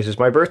 90 days is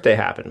my birthday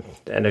happened,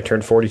 and I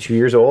turned 42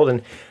 years old,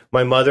 and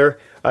my mother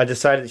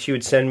decided that she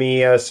would send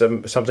me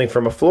something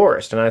from a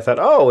florist, and I thought,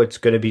 oh, it's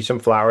going to be some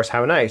flowers,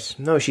 how nice.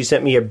 No, she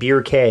sent me a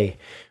beer K,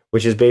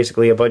 which is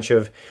basically a bunch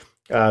of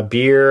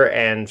beer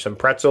and some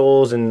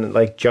pretzels and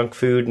like junk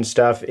food and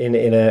stuff in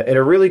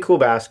a really cool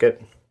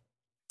basket.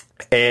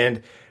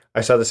 And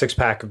I saw the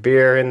 6-pack of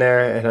beer in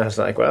there, and I was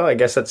like, well, I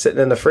guess that's sitting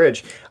in the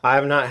fridge. I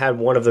have not had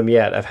one of them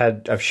yet.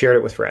 I've shared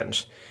it with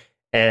friends,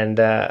 and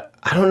I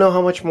don't know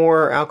how much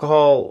more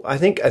alcohol. I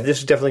think this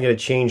is definitely going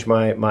to change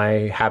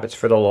my habits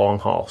for the long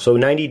haul. So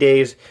 90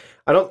 days.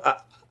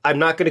 I'm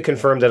not going to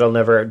confirm that I'll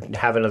never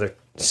have another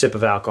sip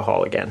of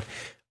alcohol again.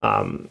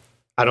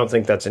 I don't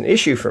think that's an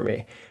issue for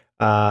me.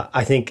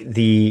 I think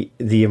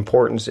the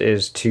importance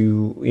is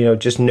to,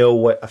 just know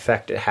what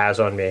effect it has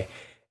on me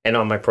and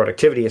on my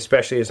productivity,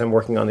 especially as I'm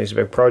working on these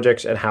big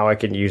projects, and how I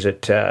can use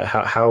it,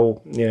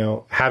 how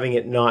having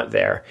it not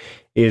there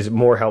is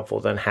more helpful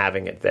than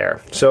having it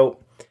there. So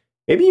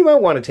maybe you might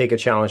want to take a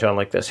challenge on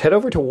like this. Head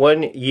over to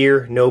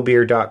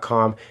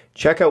oneyearnobeer.com.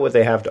 Check out what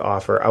they have to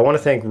offer. I want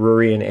to thank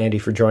Ruari and Andy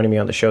for joining me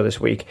on the show this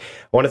week.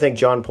 I want to thank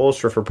John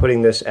Polstra for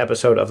putting this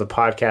episode of the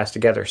podcast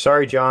together.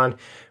 Sorry, John,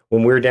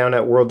 when we're down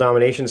at World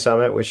Domination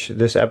Summit, which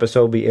this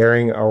episode will be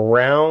airing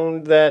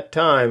around that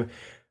time,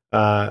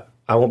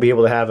 I won't be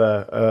able to have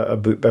a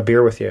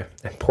beer with you.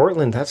 And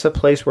Portland, that's a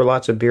place where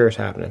lots of beer is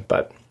happening,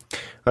 but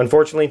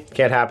unfortunately,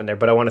 can't happen there.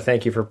 But I want to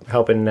thank you for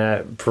helping,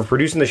 for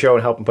producing the show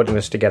and helping putting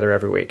this together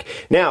every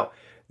week. Now,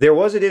 there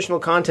was additional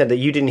content that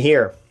you didn't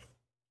hear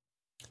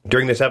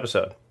during this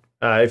episode,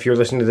 if you're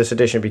listening to this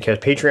edition, because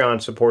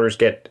Patreon supporters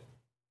get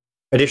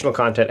additional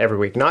content every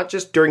week, not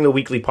just during the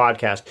weekly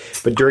podcast,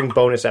 but during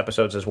bonus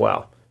episodes as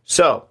well.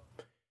 So,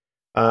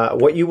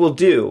 what you will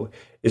do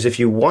is, if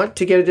you want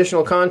to get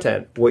additional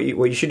content, what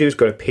you should do is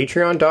go to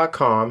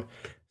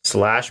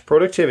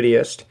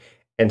patreon.com/productivityist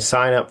and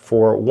sign up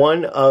for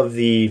one of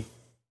the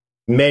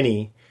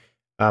many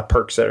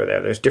perks that are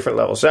there. There's different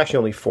levels. There's actually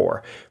only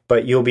 4,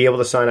 but you'll be able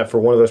to sign up for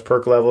one of those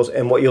perk levels,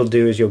 and what you'll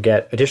do is you'll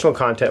get additional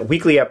content,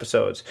 weekly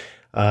episodes,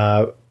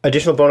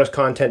 additional bonus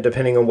content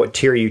depending on what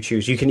tier you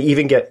choose. You can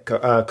even get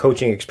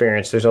coaching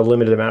experience. There's a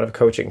limited amount of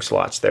coaching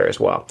slots there as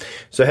well.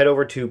 So head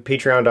over to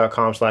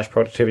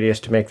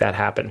patreon.com/productivityist to make that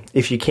happen.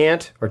 If you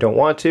can't, or don't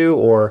want to,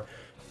 or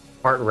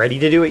aren't ready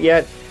to do it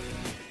yet,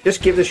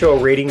 just give the show a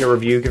rating, a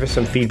review, give us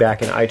some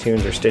feedback in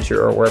iTunes or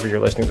Stitcher or wherever you're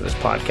listening to this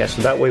podcast,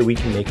 so that way we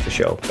can make the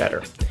show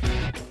better.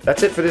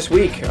 That's it for this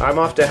week. I'm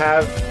off to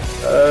have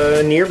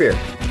near beer.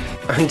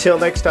 Until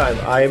next time,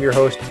 I am your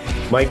host,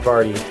 Mike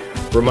Vardy,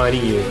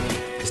 reminding you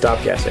to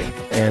stop guessing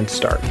and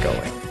start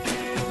going.